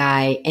dating a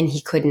guy and he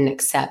couldn't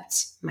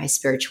accept my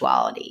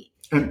spirituality.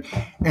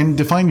 And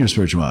define your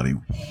spirituality.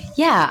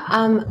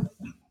 Yeah.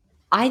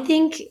 I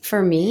think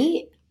for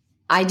me,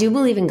 I do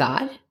believe in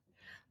God.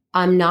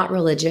 I'm not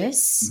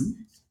religious.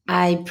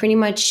 I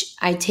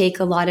take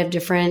a lot of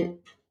different,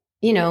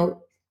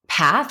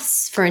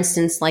 paths. For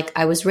instance, like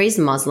I was raised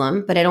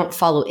Muslim, but I don't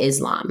follow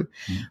Islam.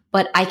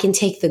 But I can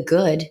take the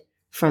good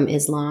from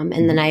Islam.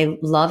 And then I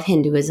love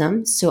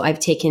Hinduism. So I've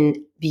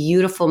taken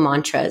beautiful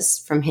mantras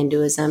from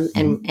Hinduism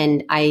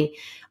and I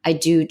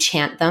do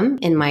chant them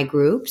in my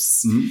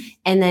groups.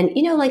 And then,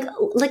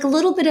 like a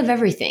little bit of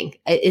everything.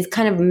 It's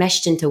kind of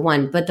meshed into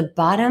one. But the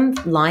bottom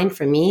line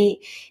for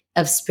me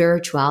of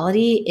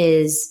spirituality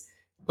is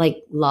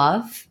like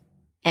love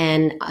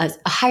and a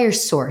higher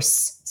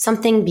source,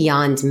 something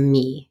beyond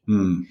me.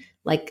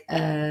 Like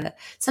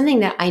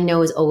something that I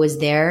know is always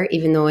there,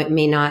 even though it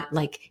may not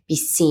like be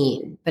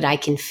seen, but I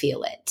can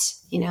feel it,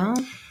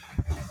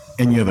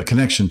 And you have a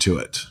connection to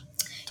it,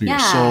 to your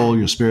soul,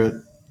 your spirit.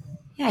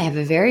 Yeah, I have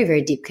a very,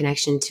 very deep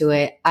connection to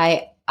it.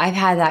 I've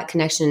had that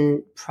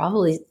connection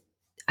probably,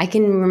 I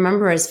can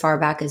remember as far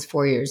back as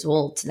 4 years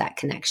old to that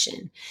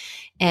connection.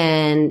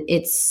 And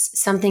it's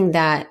something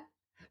that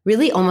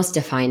really almost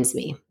defines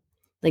me.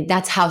 Like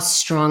that's how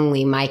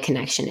strongly my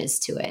connection is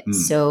to it.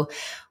 So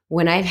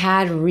when I've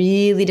had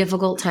really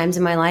difficult times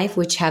in my life,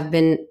 which have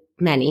been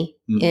many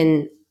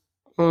in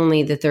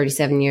only the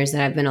 37 years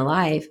that I've been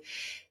alive,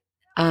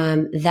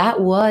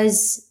 that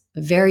was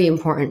very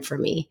important for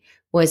me,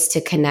 was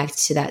to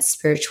connect to that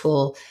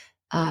spiritual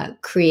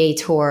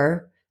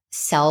creator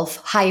self,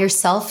 higher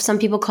self. Some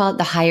people call it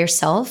the higher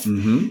self.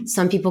 Mm-hmm.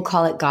 Some people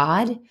call it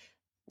God.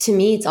 To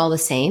me, it's all the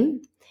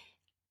same.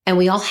 And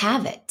we all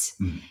have it.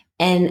 Mm-hmm.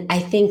 And I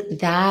think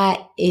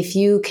that if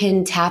you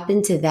can tap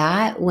into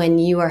that when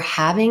you are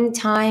having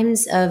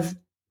times of,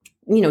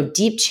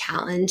 deep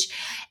challenge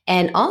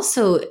and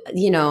also,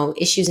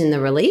 issues in the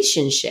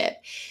relationship,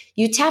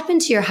 you tap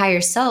into your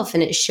higher self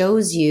and it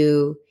shows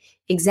you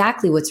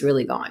exactly what's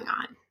really going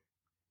on.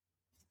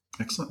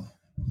 Excellent.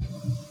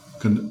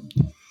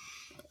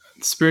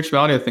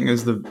 Spirituality, I think,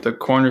 is the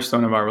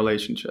cornerstone of our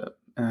relationship.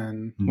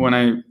 And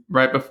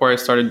right before I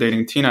started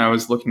dating Tina, I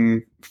was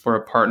looking for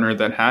a partner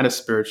that had a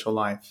spiritual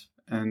life.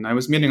 And I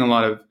was meeting a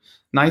lot of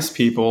nice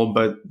people,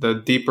 but the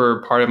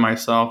deeper part of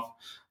myself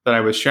that I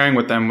was sharing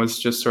with them was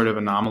just sort of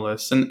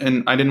anomalous.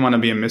 And I didn't want to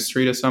be a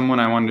mystery to someone.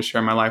 I wanted to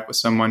share my life with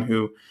someone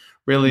who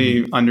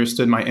really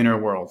understood my inner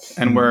world.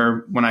 And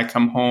where when I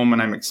come home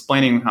and I'm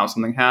explaining how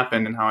something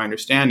happened and how I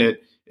understand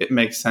it, it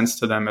makes sense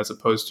to them, as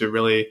opposed to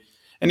really.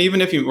 And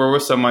even if you were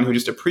with someone who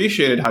just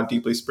appreciated how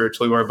deeply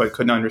spiritual you were, but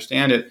couldn't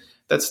understand it,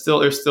 there's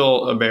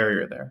still a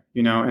barrier there,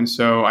 And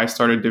so I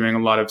started doing a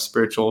lot of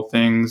spiritual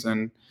things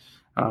and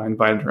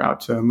invited her out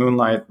to a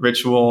moonlight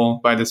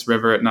ritual by this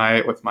river at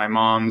night with my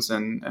moms.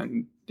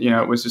 And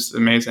it was just an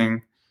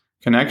amazing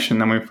connection.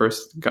 Then we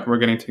first were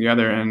getting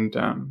together. And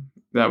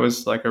that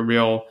was like a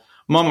real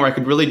moment where I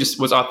could really just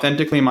was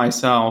authentically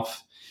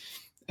myself,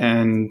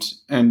 and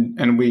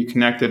we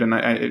connected, and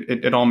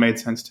it all made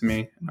sense to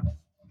me.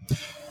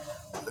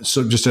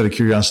 So just out of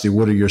curiosity,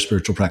 what are your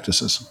spiritual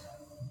practices?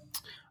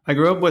 I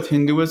grew up with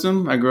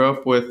Hinduism. I grew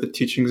up with the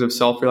teachings of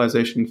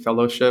self-realization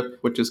fellowship,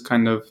 which is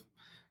kind of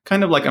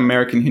like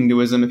American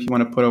Hinduism, if you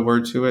want to put a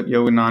word to it.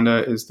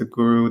 Yogananda is the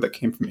guru that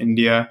came from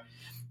India,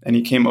 and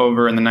he came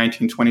over in the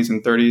 1920s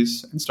and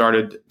 30s and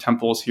started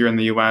temples here in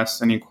the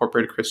U.S., and he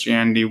incorporated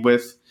Christianity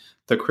with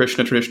the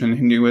Krishna tradition in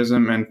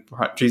Hinduism, and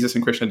Jesus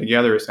and Krishna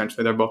together.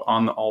 Essentially, they're both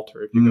on the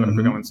altar if you ever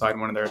go inside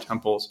one of their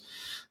temples.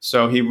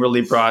 So he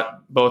really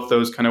brought both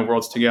those kind of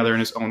worlds together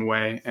in his own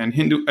way. And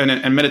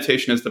and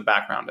meditation is the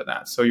background of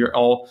that. So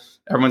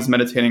everyone's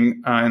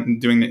meditating and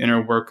doing the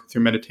inner work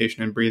through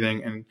meditation and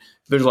breathing and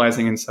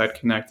visualizing inside,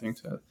 connecting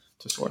to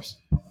source.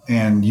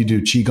 And you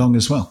do Qigong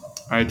as well.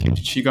 I teach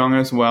Qigong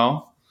as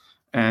well.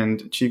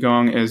 And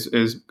Qigong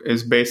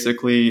is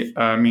basically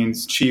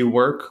means Qi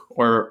work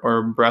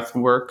or breath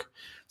work.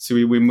 So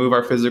we move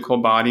our physical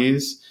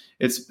bodies.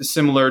 It's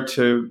similar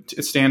to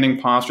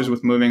standing postures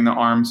with moving the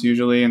arms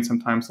usually, and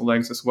sometimes the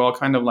legs as well,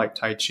 kind of like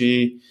Tai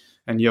Chi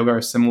and yoga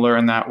are similar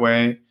in that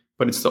way.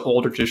 But it's the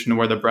older tradition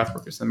where the breath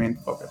work is the main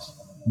focus.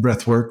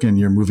 Breath work and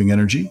you're moving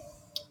energy?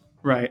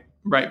 Right.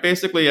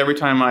 Basically, every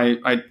time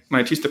when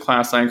I teach the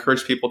class, I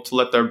encourage people to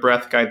let their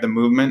breath guide the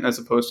movement as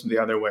opposed to the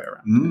other way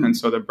around. And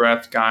so the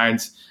breath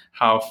guides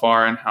how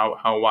far and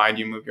how wide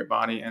you move your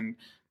body. And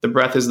the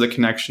breath is the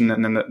connection,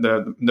 and then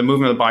the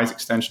movement of the body is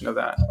extension of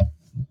that.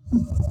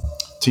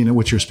 Tina,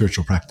 what's your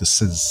spiritual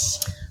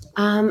practices?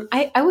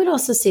 I would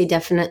also say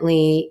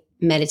definitely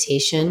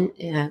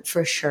meditation,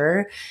 for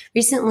sure.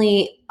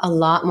 Recently, a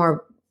lot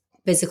more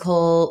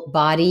physical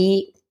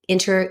body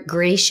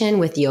integration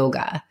with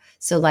yoga.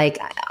 So like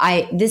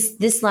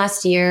this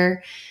last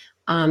year,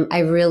 I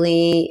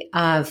really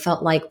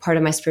felt like part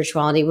of my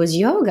spirituality was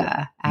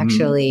yoga,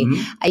 actually.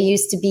 I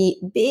used to be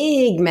a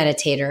big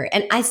meditator,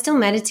 and I still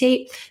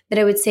meditate, but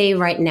I would say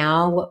right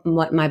now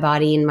what my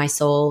body and my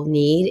soul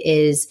need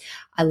is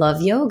I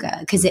love yoga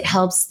because it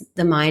helps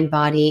the mind,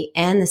 body,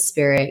 and the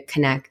spirit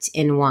connect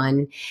in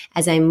one.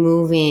 As I'm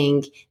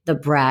moving the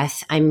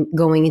breath, I'm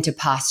going into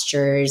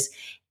postures,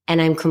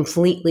 and I'm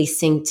completely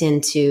synced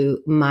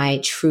into my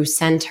true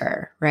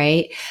center,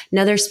 right?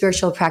 Another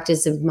spiritual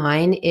practice of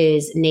mine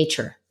is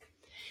nature.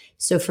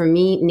 So for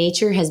me,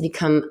 nature has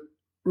become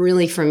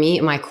really, for me,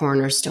 my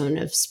cornerstone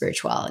of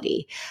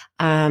spirituality.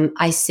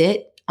 I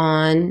sit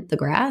on the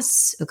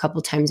grass a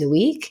couple times a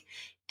week,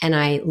 and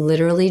I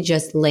literally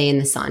just lay in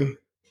the sun.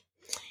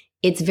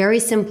 It's very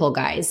simple,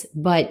 guys.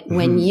 But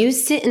when you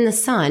sit in the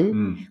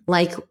sun,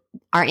 like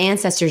our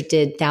ancestors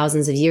did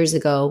thousands of years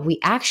ago, we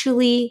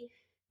actually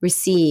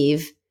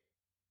receive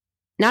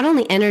not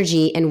only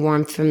energy and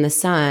warmth from the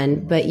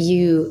sun, but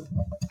you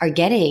are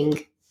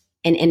getting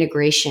an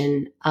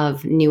integration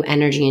of new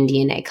energy and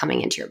DNA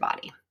coming into your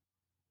body.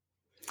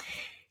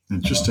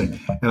 Interesting.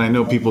 And I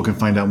know people can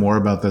find out more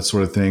about that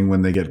sort of thing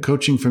when they get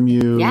coaching from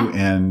you. Yeah.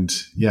 And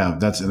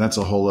that's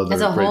a whole other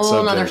great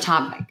subject. Other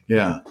topic.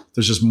 Yeah.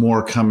 There's just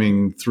more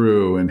coming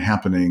through and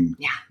happening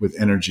with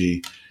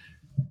energy.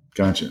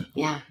 Gotcha.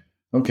 Yeah.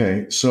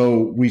 Okay.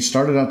 So we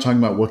started out talking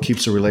about what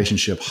keeps a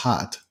relationship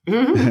hot.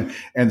 And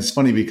it's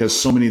funny because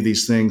so many of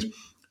these things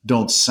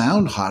don't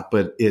sound hot,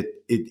 but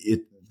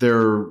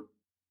they're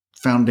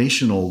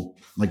foundational,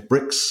 like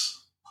bricks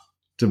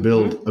to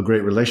build a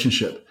great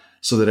relationship,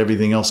 so that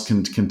everything else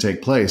can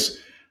take place.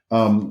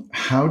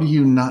 How do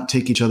you not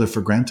take each other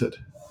for granted?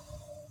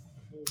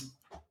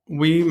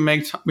 we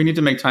need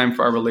to make time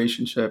for our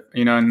relationship,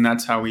 and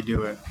that's how we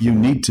do it. You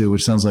need to,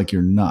 which sounds like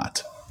you're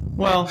not.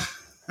 Well,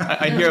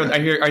 I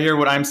hear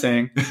what I'm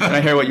saying, and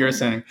I hear what you're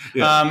saying.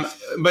 Yeah.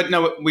 But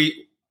no,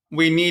 we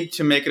need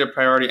to make it a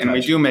priority, and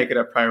we do make it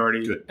a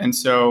priority. Good. And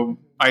so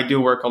I do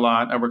work a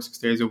lot. I work 6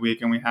 days a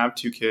week, and we have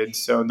 2 kids.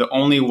 So the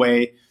only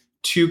way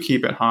to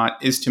keep it hot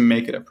is to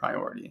make it a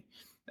priority.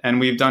 And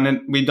we've done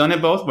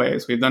it both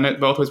ways. We've done it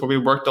both ways where we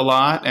worked a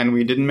lot and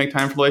we didn't make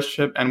time for the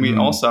relationship, and we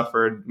all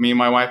suffered, me,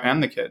 my wife,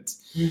 and the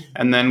kids.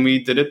 And then we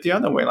did it the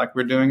other way, like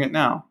we're doing it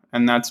now.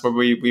 And that's where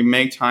we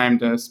make time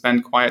to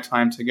spend quiet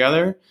time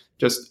together,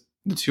 just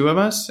the 2 of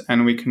us,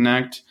 and we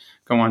connect,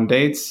 go on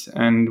dates,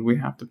 and we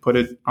have to put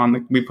it on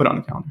the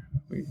calendar.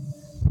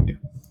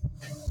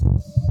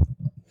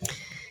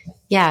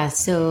 Yeah.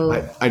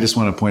 So I just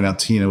want to point out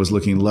Tina was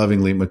looking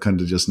lovingly at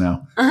Mukunda just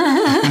now.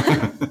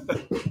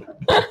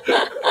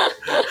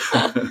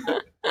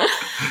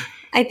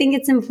 I think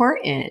it's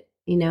important,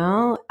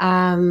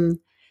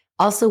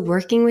 also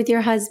working with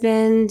your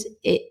husband,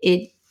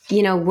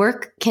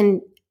 work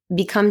can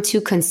become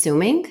too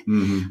consuming.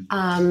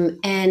 Mm-hmm.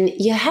 And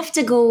you have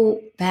to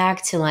go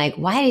back to like,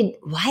 why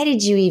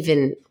did you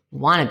even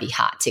want to be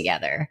hot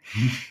together?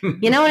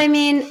 You know what I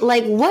mean?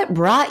 Like, what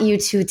brought you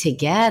 2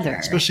 together?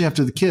 Especially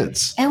after the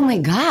kids. Oh my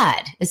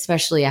God.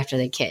 Especially after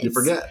the kids.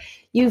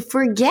 You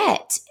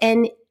forget.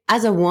 And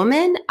as a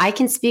woman, I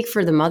can speak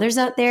for the mothers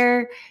out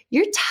there.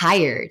 You're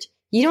tired.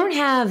 You don't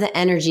have the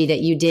energy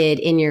that you did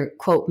in your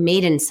quote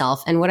maiden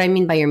self. And what I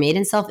mean by your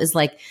maiden self is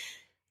like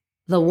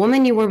the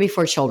woman you were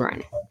before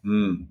children,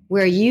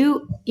 where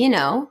you're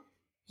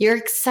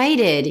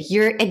excited,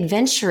 you're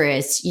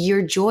adventurous,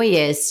 you're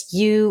joyous,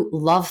 you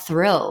love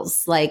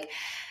thrills. Like,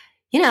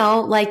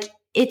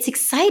 it's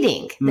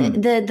exciting.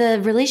 The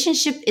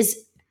relationship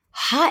is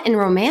hot and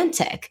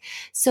romantic.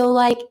 So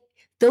like,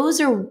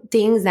 those are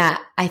things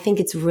that I think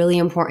it's really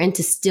important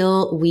to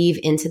still weave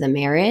into the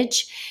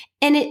marriage.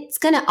 And it's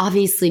going to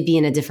obviously be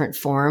in a different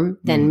form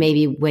than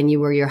maybe when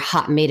you were your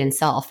hot maiden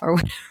self or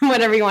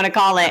whatever you want to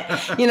call it.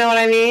 You know what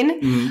I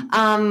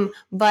mean?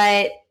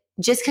 But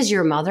just because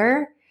you're a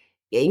mother,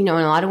 and a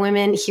lot of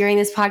women hearing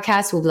this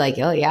podcast will be like,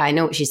 oh yeah, I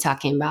know what she's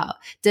talking about.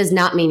 Does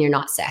not mean you're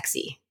not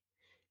sexy.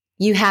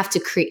 You have to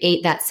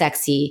create that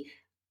sexy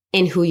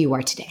in who you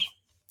are today.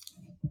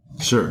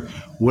 Sure.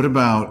 What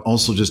about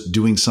also just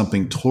doing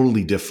something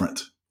totally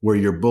different where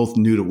you're both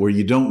new to, where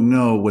you don't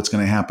know what's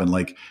going to happen?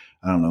 Like,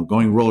 I don't know,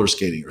 going roller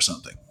skating or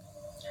something.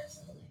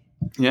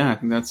 Yeah, I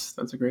think that's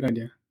a great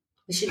idea.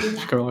 We should do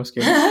that. Go roller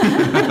skating.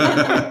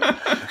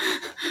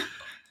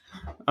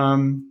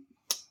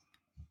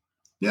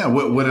 Yeah.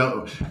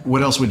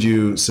 What else would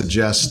you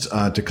suggest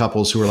to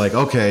couples who are like,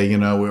 okay,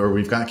 or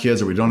we've got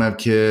kids or we don't have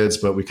kids,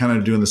 but we kind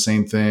of doing the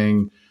same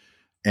thing,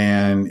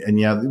 and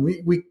yeah,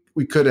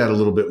 we could add a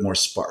little bit more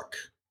spark.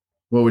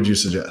 What would you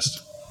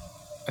suggest?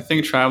 I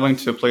think traveling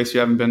to a place you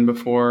haven't been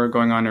before,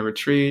 going on a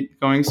retreat,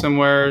 going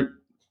somewhere.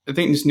 I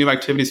think just new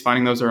activities,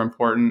 finding those are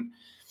important.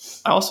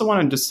 I also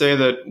wanted to say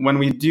that when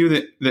we do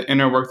the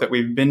inner work that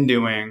we've been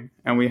doing,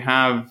 and we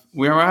are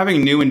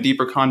having new and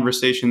deeper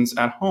conversations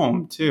at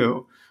home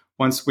too.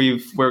 Once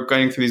we're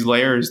getting through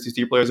these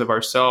deep layers of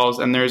ourselves,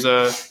 and there's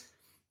a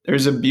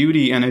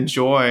beauty and a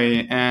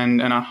joy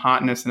and a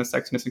hotness and a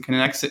sexiness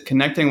and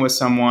connecting with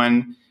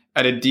someone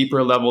at a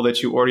deeper level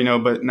that you already know,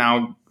 but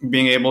now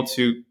being able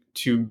to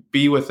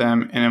be with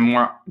them in a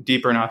more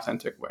deeper and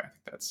authentic way.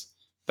 I think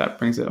that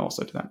brings it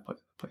also to that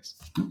place.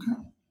 Okay.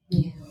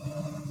 Yeah.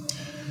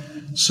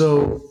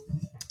 So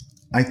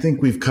I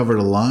think we've covered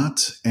a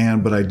lot,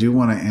 but I do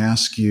want to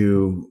ask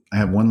you, I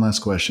have one last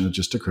question that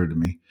just occurred to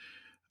me.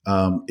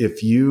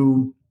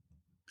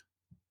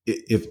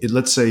 If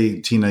let's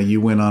say, Tina,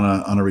 you went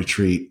on a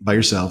retreat by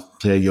yourself,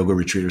 say a yoga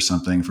retreat or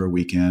something for a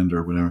weekend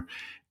or whatever,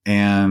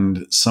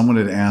 and someone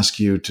had asked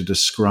you to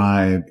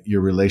describe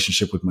your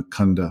relationship with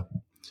Mukunda,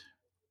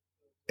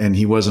 and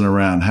he wasn't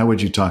around, how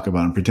would you talk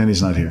about him? Pretend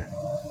he's not here.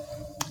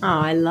 Oh,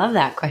 I love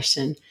that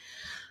question.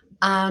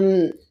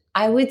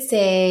 I would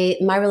say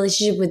my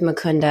relationship with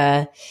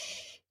Mukunda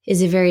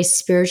is a very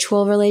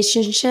spiritual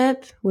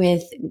relationship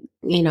with,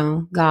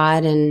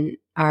 God and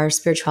our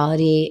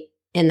spirituality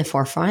in the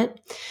forefront,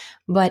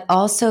 but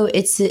also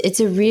it's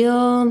a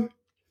real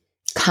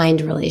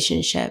kind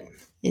relationship.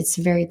 It's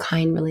a very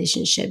kind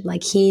relationship.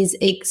 Like, he's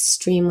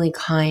extremely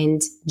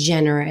kind,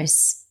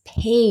 generous,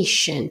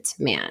 patient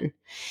man.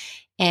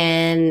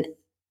 And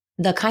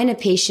the kind of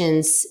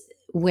patience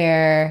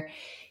where,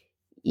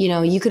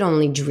 you could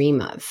only dream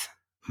of,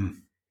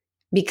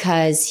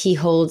 because he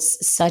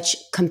holds such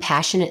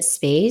compassionate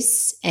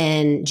space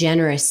and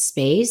generous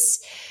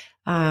space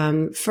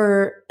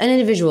for an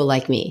individual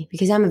like me,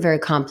 because I'm a very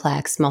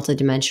complex,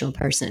 multidimensional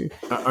person.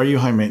 Are you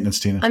high maintenance,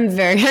 Tina? I'm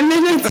very high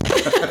maintenance.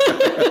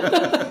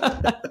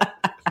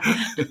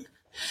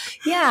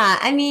 Yeah,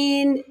 I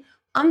mean,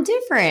 I'm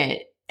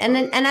different, and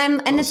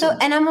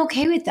I'm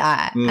okay with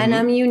that, and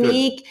I'm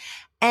unique.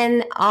 Good.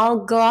 and I'll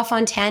go off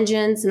on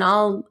tangents, and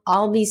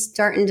I'll be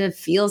starting to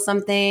feel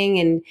something.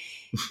 And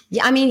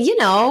yeah, I mean,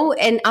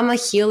 and I'm a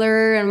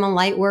healer and I'm a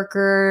light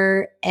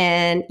worker.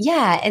 And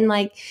yeah. And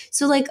like,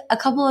 so like a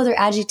couple other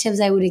adjectives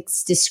I would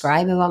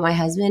describe about my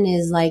husband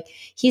is like,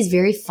 he's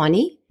very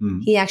funny.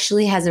 Mm. He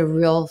actually has a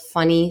real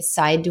funny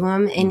side to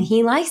him, and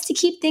he likes to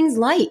keep things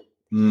light.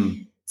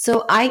 Mm.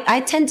 So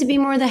I tend to be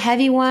more the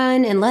heavy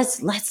one, and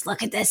let's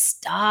look at this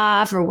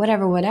stuff or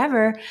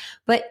whatever.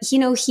 But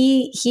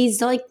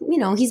he's like,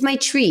 he's my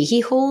tree.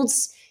 He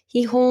holds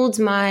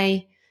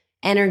my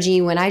energy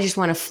when I just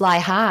want to fly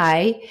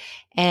high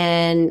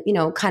and,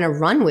 kind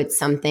of run with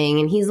something.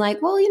 And he's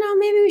like, well,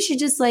 maybe we should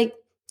just like,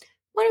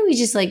 why don't we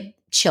just like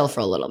chill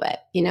for a little bit,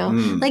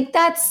 Like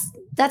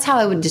that's how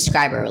I would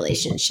describe a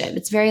relationship.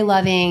 It's very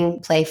loving,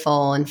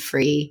 playful, and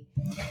free.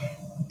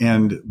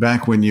 And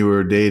back when you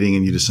were dating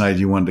and you decided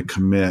you wanted to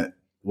commit,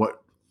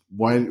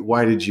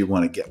 why did you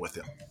want to get with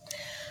him?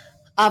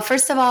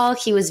 First of all,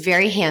 he was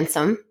very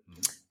handsome.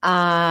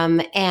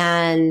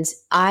 And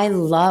I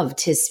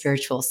loved his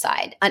spiritual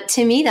side.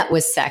 To me, that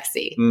was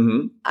sexy.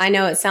 Mm-hmm. I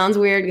know it sounds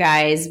weird,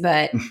 guys,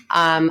 but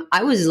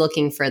I was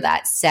looking for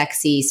that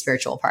sexy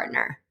spiritual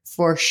partner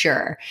for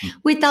sure,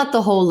 without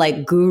the whole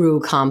like guru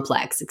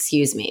complex,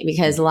 excuse me,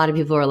 because a lot of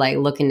people are like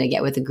looking to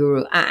get with a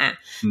guru.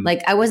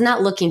 Like I was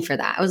not looking for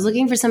that. I was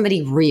looking for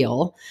somebody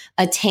real,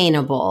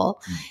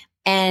 attainable,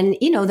 and,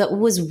 that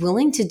was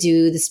willing to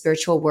do the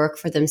spiritual work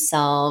for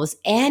themselves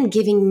and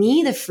giving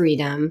me the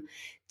freedom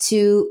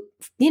to,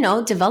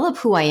 develop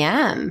who I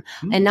am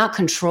and not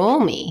control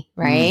me.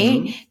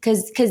 Right.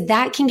 Cause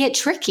that can get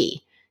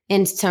tricky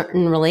in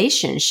certain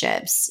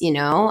relationships. We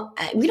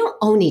don't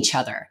own each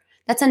other.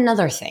 That's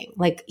another thing.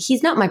 Like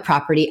he's not my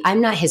property.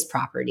 I'm not his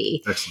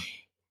property.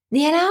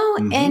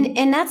 Excellent.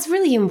 And that's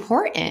really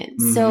important.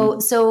 So,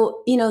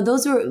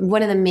 those were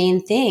one of the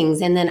main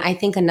things. And then I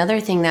think another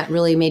thing that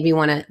really made me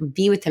want to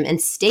be with him and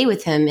stay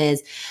with him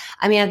is,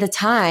 at the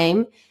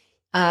time,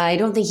 I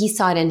don't think he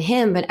saw it in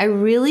him, but I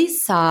really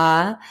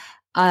saw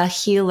a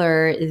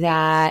healer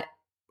that,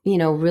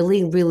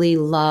 really, really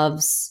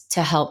loves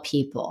to help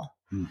people.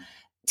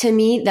 To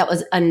me, that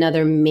was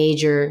another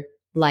major,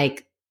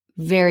 like,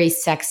 very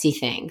sexy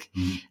thing.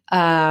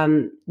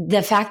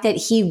 The fact that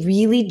he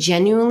really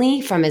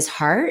genuinely from his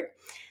heart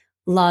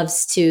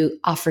loves to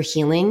offer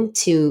healing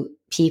to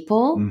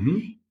people.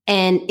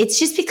 And it's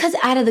just because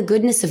out of the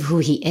goodness of who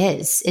he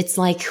is, it's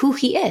like who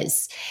he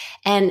is.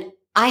 And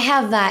I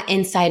have that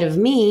inside of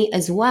me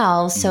as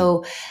well.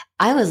 So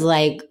I was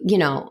like,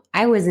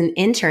 I was an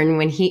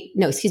intern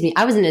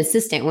I was an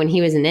assistant when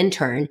he was an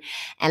intern.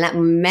 And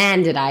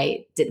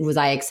was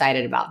I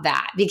excited about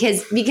that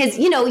because,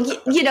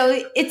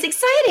 it's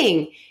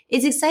exciting.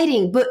 It's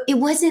exciting, but it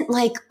wasn't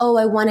like, oh,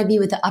 I want to be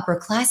with the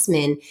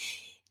upperclassmen.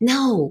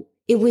 No,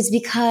 it was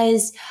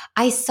because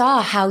I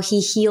saw how he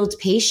healed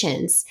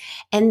patients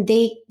and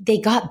they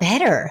got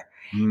better.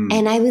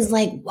 And I was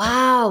like,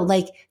 wow,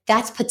 like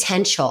that's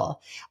potential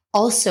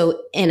also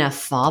in a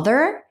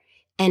father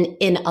and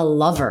in a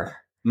lover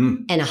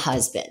and a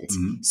husband.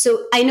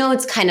 So I know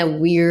it's kind of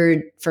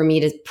weird for me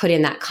to put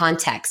in that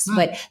context,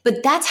 but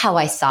that's how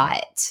I saw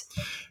it.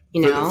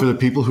 For the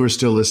people who are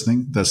still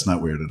listening, that's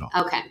not weird at all.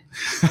 Okay.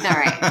 All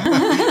right.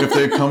 If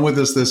they've come with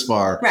us this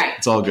far, right.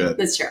 It's all good.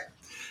 That's true.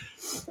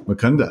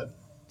 Mukunda,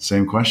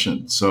 same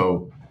question.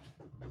 So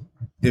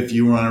if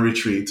you were on a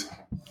retreat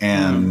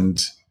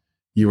and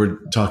you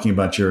were talking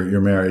about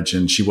your marriage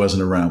and she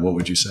wasn't around, what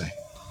would you say?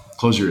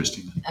 Close your ears,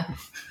 Tina.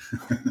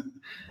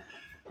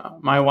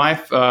 My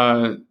wife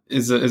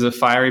is a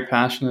fiery,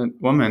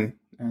 passionate woman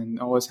and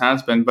always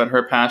has been, but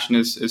her passion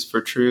is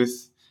for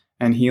truth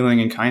and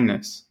healing and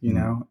kindness,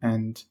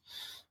 and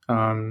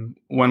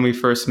when we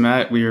first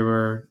met,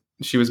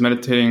 she was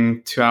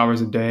meditating 2 hours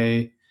a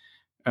day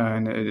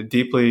in a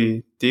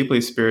deeply,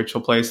 deeply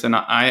spiritual place. And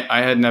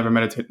I had never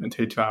meditated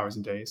 2 hours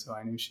a day. So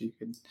I knew she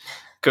could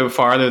go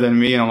farther than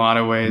me in a lot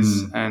of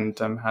ways and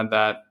had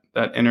that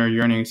inner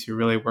yearning to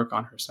really work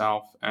on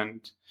herself.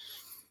 And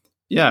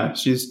yeah,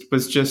 she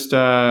was just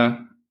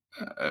a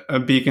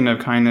beacon of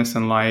kindness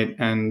and light.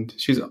 And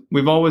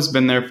we've always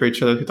been there for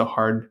each other through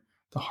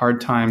the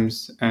hard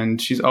times.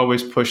 And she's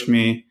always pushed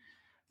me,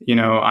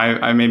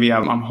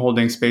 I'm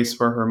holding space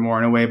for her more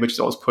in a way, but she's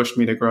always pushed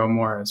me to grow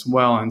more as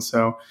well. And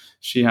so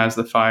she has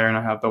the fire and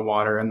I have the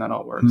water, and that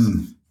all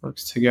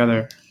works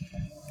together.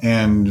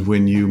 And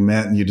when you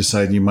met and you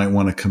decided you might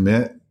want to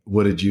commit,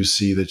 what did you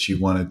see that you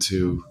wanted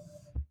to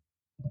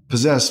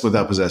possess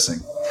without possessing?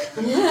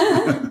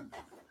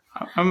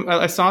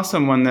 I saw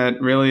someone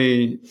that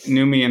really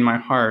knew me in my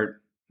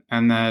heart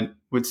and that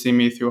would see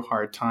me through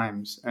hard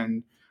times.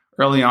 And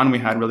early on, we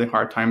had really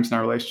hard times in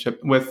our relationship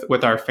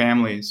with our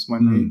families.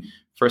 When we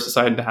first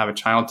decided to have a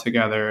child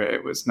together,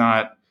 it was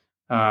not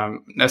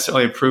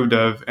necessarily approved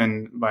of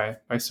by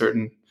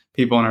certain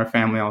people in our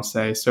family, I'll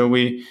say. So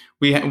we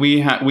created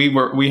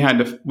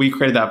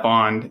that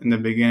bond in the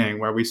beginning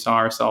where we saw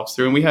ourselves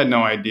through, and we had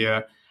no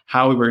idea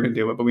how we were going to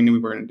do it, but we knew we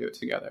were going to do it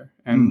together.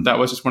 And that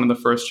was just one of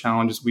the first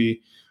challenges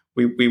we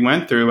we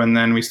went through, and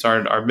then we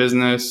started our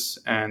business,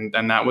 and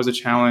that was a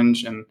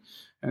challenge, and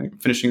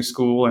finishing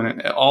school,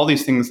 and all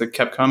these things that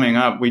kept coming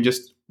up. We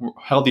just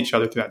held each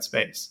other through that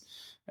space.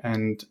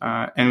 And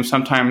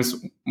sometimes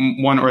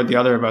one or the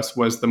other of us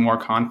was the more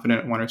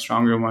confident one or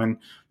stronger one,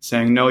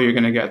 saying, no, you're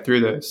going to get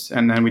through this.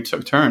 And then we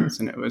took turns,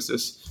 and it was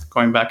just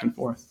going back and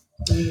forth.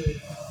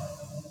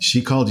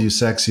 She called you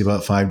sexy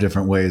about 5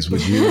 different ways.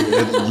 Would you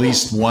at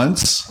least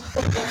once?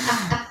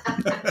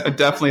 I'd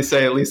definitely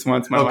say at least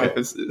once. My wife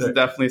is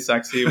definitely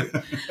sexy.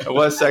 It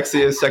was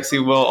sexy. As sexy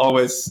will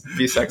always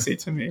be sexy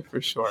to me, for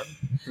sure.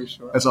 For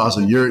sure. That's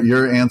awesome.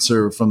 Your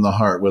answer from the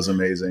heart was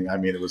amazing. I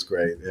mean, it was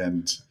great.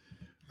 And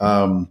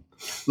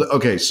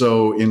okay,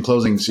 so in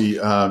closing,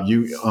 you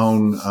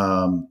own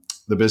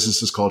the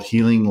business is called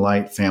Healing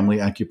Light Family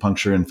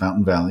Acupuncture in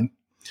Fountain Valley,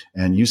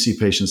 and you see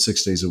patients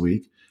 6 days a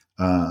week.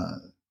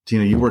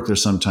 Tina, you work there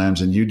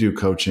sometimes, and you do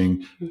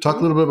coaching. Talk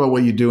a little bit about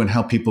what you do and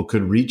how people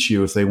could reach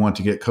you if they want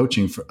to get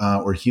coaching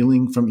or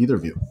healing from either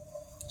of you.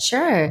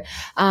 Sure.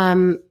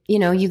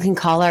 You can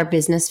call our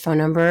business phone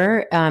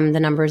number. The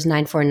number is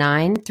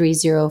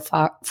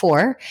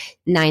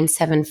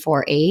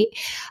 949-304-9748.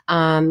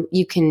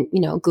 You can,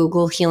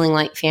 Google Healing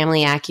Light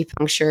Family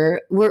Acupuncture.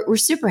 We're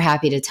super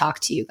happy to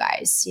talk to you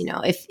guys.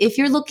 If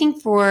you're looking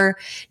for,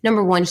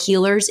 number one,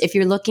 healers, if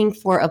you're looking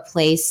for a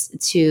place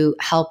to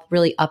help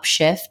really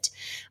upshift,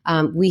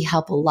 we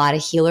help a lot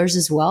of healers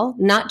as well,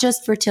 not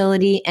just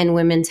fertility and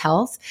women's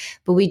health,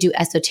 but we do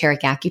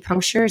esoteric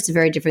acupuncture. It's a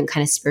very different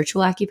kind of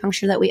spiritual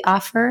acupuncture that we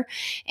offer.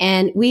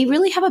 And we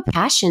really have a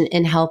passion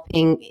in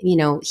helping,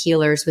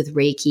 healers with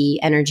Reiki,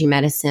 energy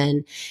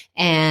medicine,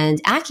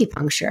 and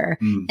acupuncture.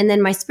 And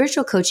then my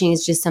spiritual coaching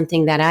is just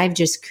something that I've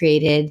just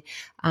created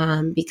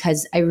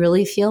because I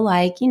really feel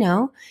like,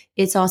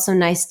 it's also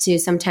nice to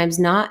sometimes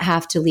not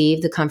have to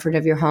leave the comfort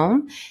of your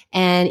home.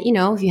 And,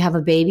 if you have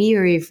a baby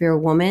or if you're a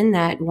woman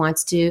that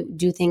wants to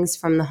do things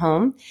from the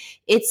home,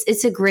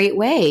 it's a great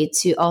way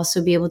to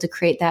also be able to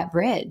create that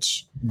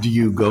bridge. Do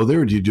you go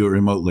there or do you do it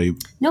remotely?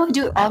 No, I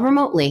do it all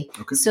remotely.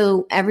 Okay.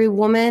 So every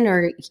woman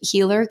or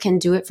healer can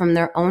do it from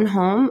their own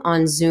home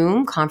on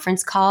Zoom,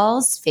 conference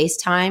calls,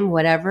 FaceTime,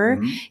 whatever.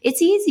 Mm-hmm.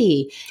 It's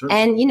easy. Sure.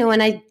 And,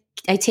 and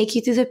I take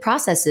you through the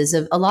processes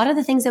of a lot of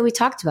the things that we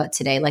talked about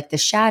today, like the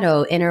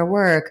shadow, inner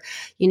work,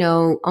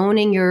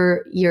 owning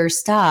your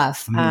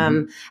stuff,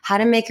 how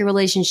to make a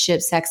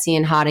relationship sexy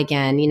and hot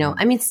again.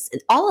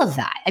 All of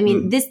that.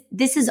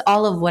 This is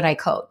all of what I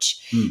coach.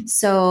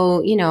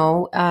 So, you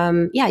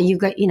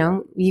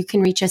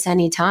can reach us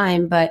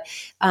anytime, but,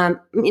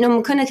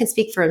 Mukunda can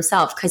speak for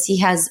himself because he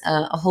has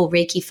a whole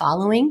Reiki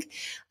following.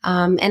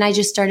 And I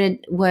just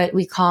started what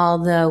we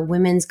call the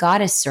Women's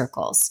Goddess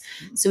Circles.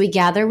 So we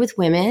gather with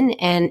women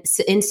and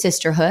in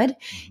sisterhood,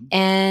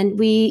 and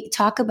we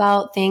talk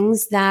about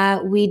things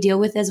that we deal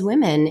with as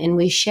women, and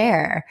we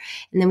share.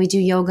 And then we do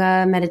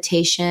yoga,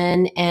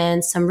 meditation,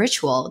 and some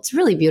ritual. It's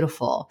really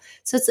beautiful.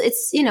 So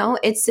it's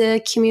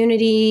a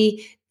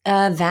community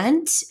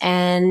event,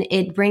 and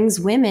it brings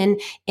women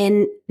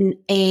in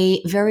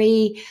a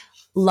very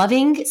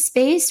loving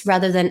space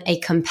rather than a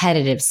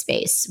competitive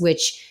space,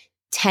 which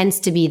tends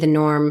to be the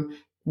norm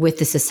with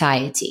the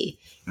society.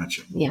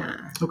 Gotcha.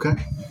 Yeah. Okay.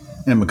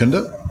 And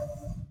Mukunda?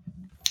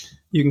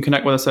 You can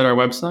connect with us at our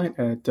website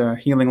at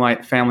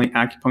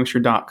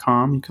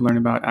healinglightfamilyacupuncture.com. You can learn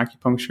about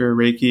acupuncture,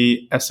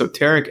 Reiki,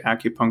 esoteric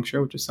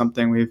acupuncture, which is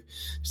something we've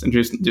just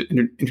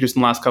introduced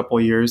in the last couple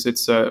of years.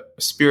 It's a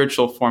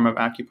spiritual form of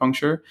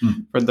acupuncture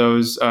for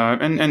those,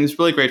 and it's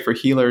really great for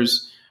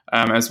healers,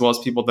 as well as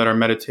people that are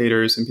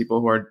meditators and people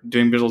who are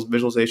doing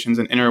visualizations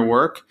and inner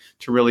work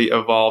to really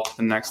evolve to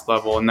the next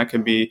level. And that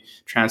could be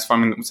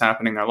transforming what's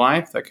happening in their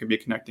life. That could be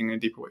connecting in a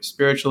deeper way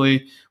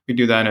spiritually. We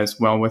do that as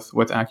well with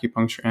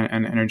acupuncture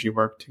and energy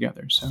work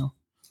together. So,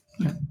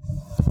 yeah.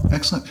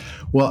 Excellent.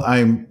 Well, I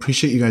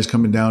appreciate you guys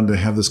coming down to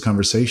have this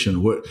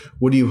conversation. What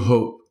do you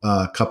hope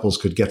couples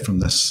could get from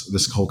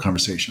this whole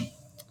conversation?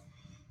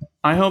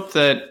 I hope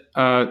that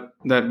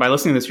by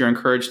listening to this, you're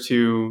encouraged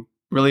to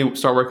really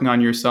start working on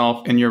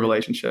yourself in your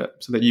relationship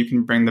so that you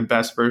can bring the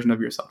best version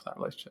of yourself to that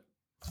relationship.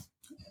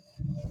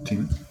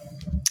 Tina?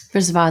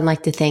 First of all, I'd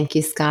like to thank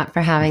you, Scott,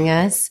 for having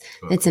us.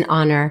 It's an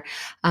honor.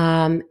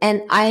 And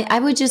I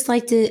would just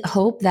like to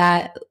hope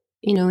that,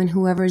 and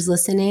whoever's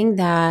listening,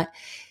 that,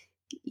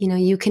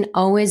 you can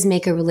always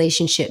make a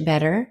relationship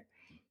better.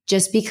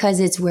 Just because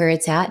it's where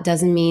it's at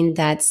doesn't mean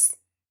it's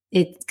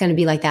going to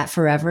be like that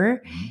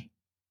forever.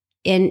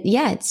 And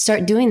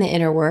start doing the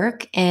inner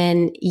work,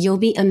 and you'll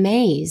be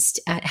amazed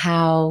at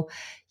how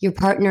your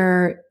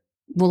partner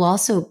will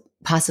also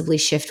possibly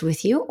shift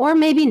with you, or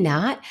maybe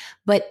not.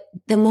 But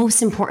the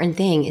most important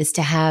thing is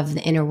to have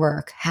the inner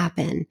work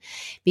happen,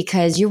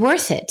 because you're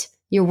worth it.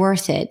 You're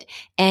worth it.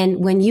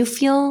 And when you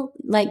feel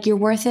like you're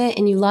worth it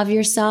and you love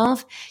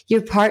yourself,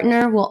 your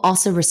partner will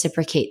also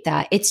reciprocate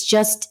that. It's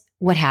just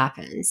what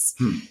happens.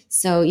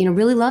 So,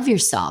 really love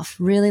yourself,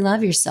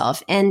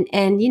 and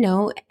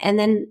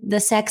then the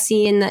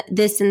sexy and the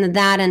this and the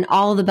that and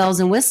all the bells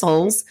and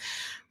whistles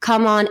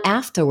come on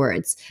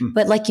afterwards. Hmm.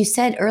 But like you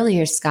said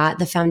earlier, Scott,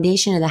 the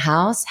foundation of the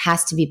house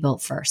has to be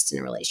built first in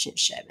a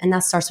relationship. And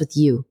that starts with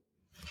you.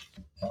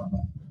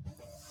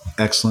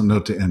 Excellent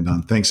note to end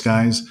on. Thanks,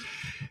 guys.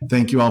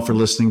 Thank you all for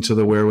listening to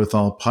the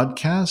Wherewithal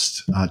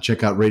podcast.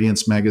 Check out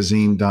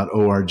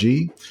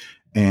radiancemagazine.org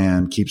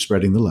and keep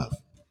spreading the love.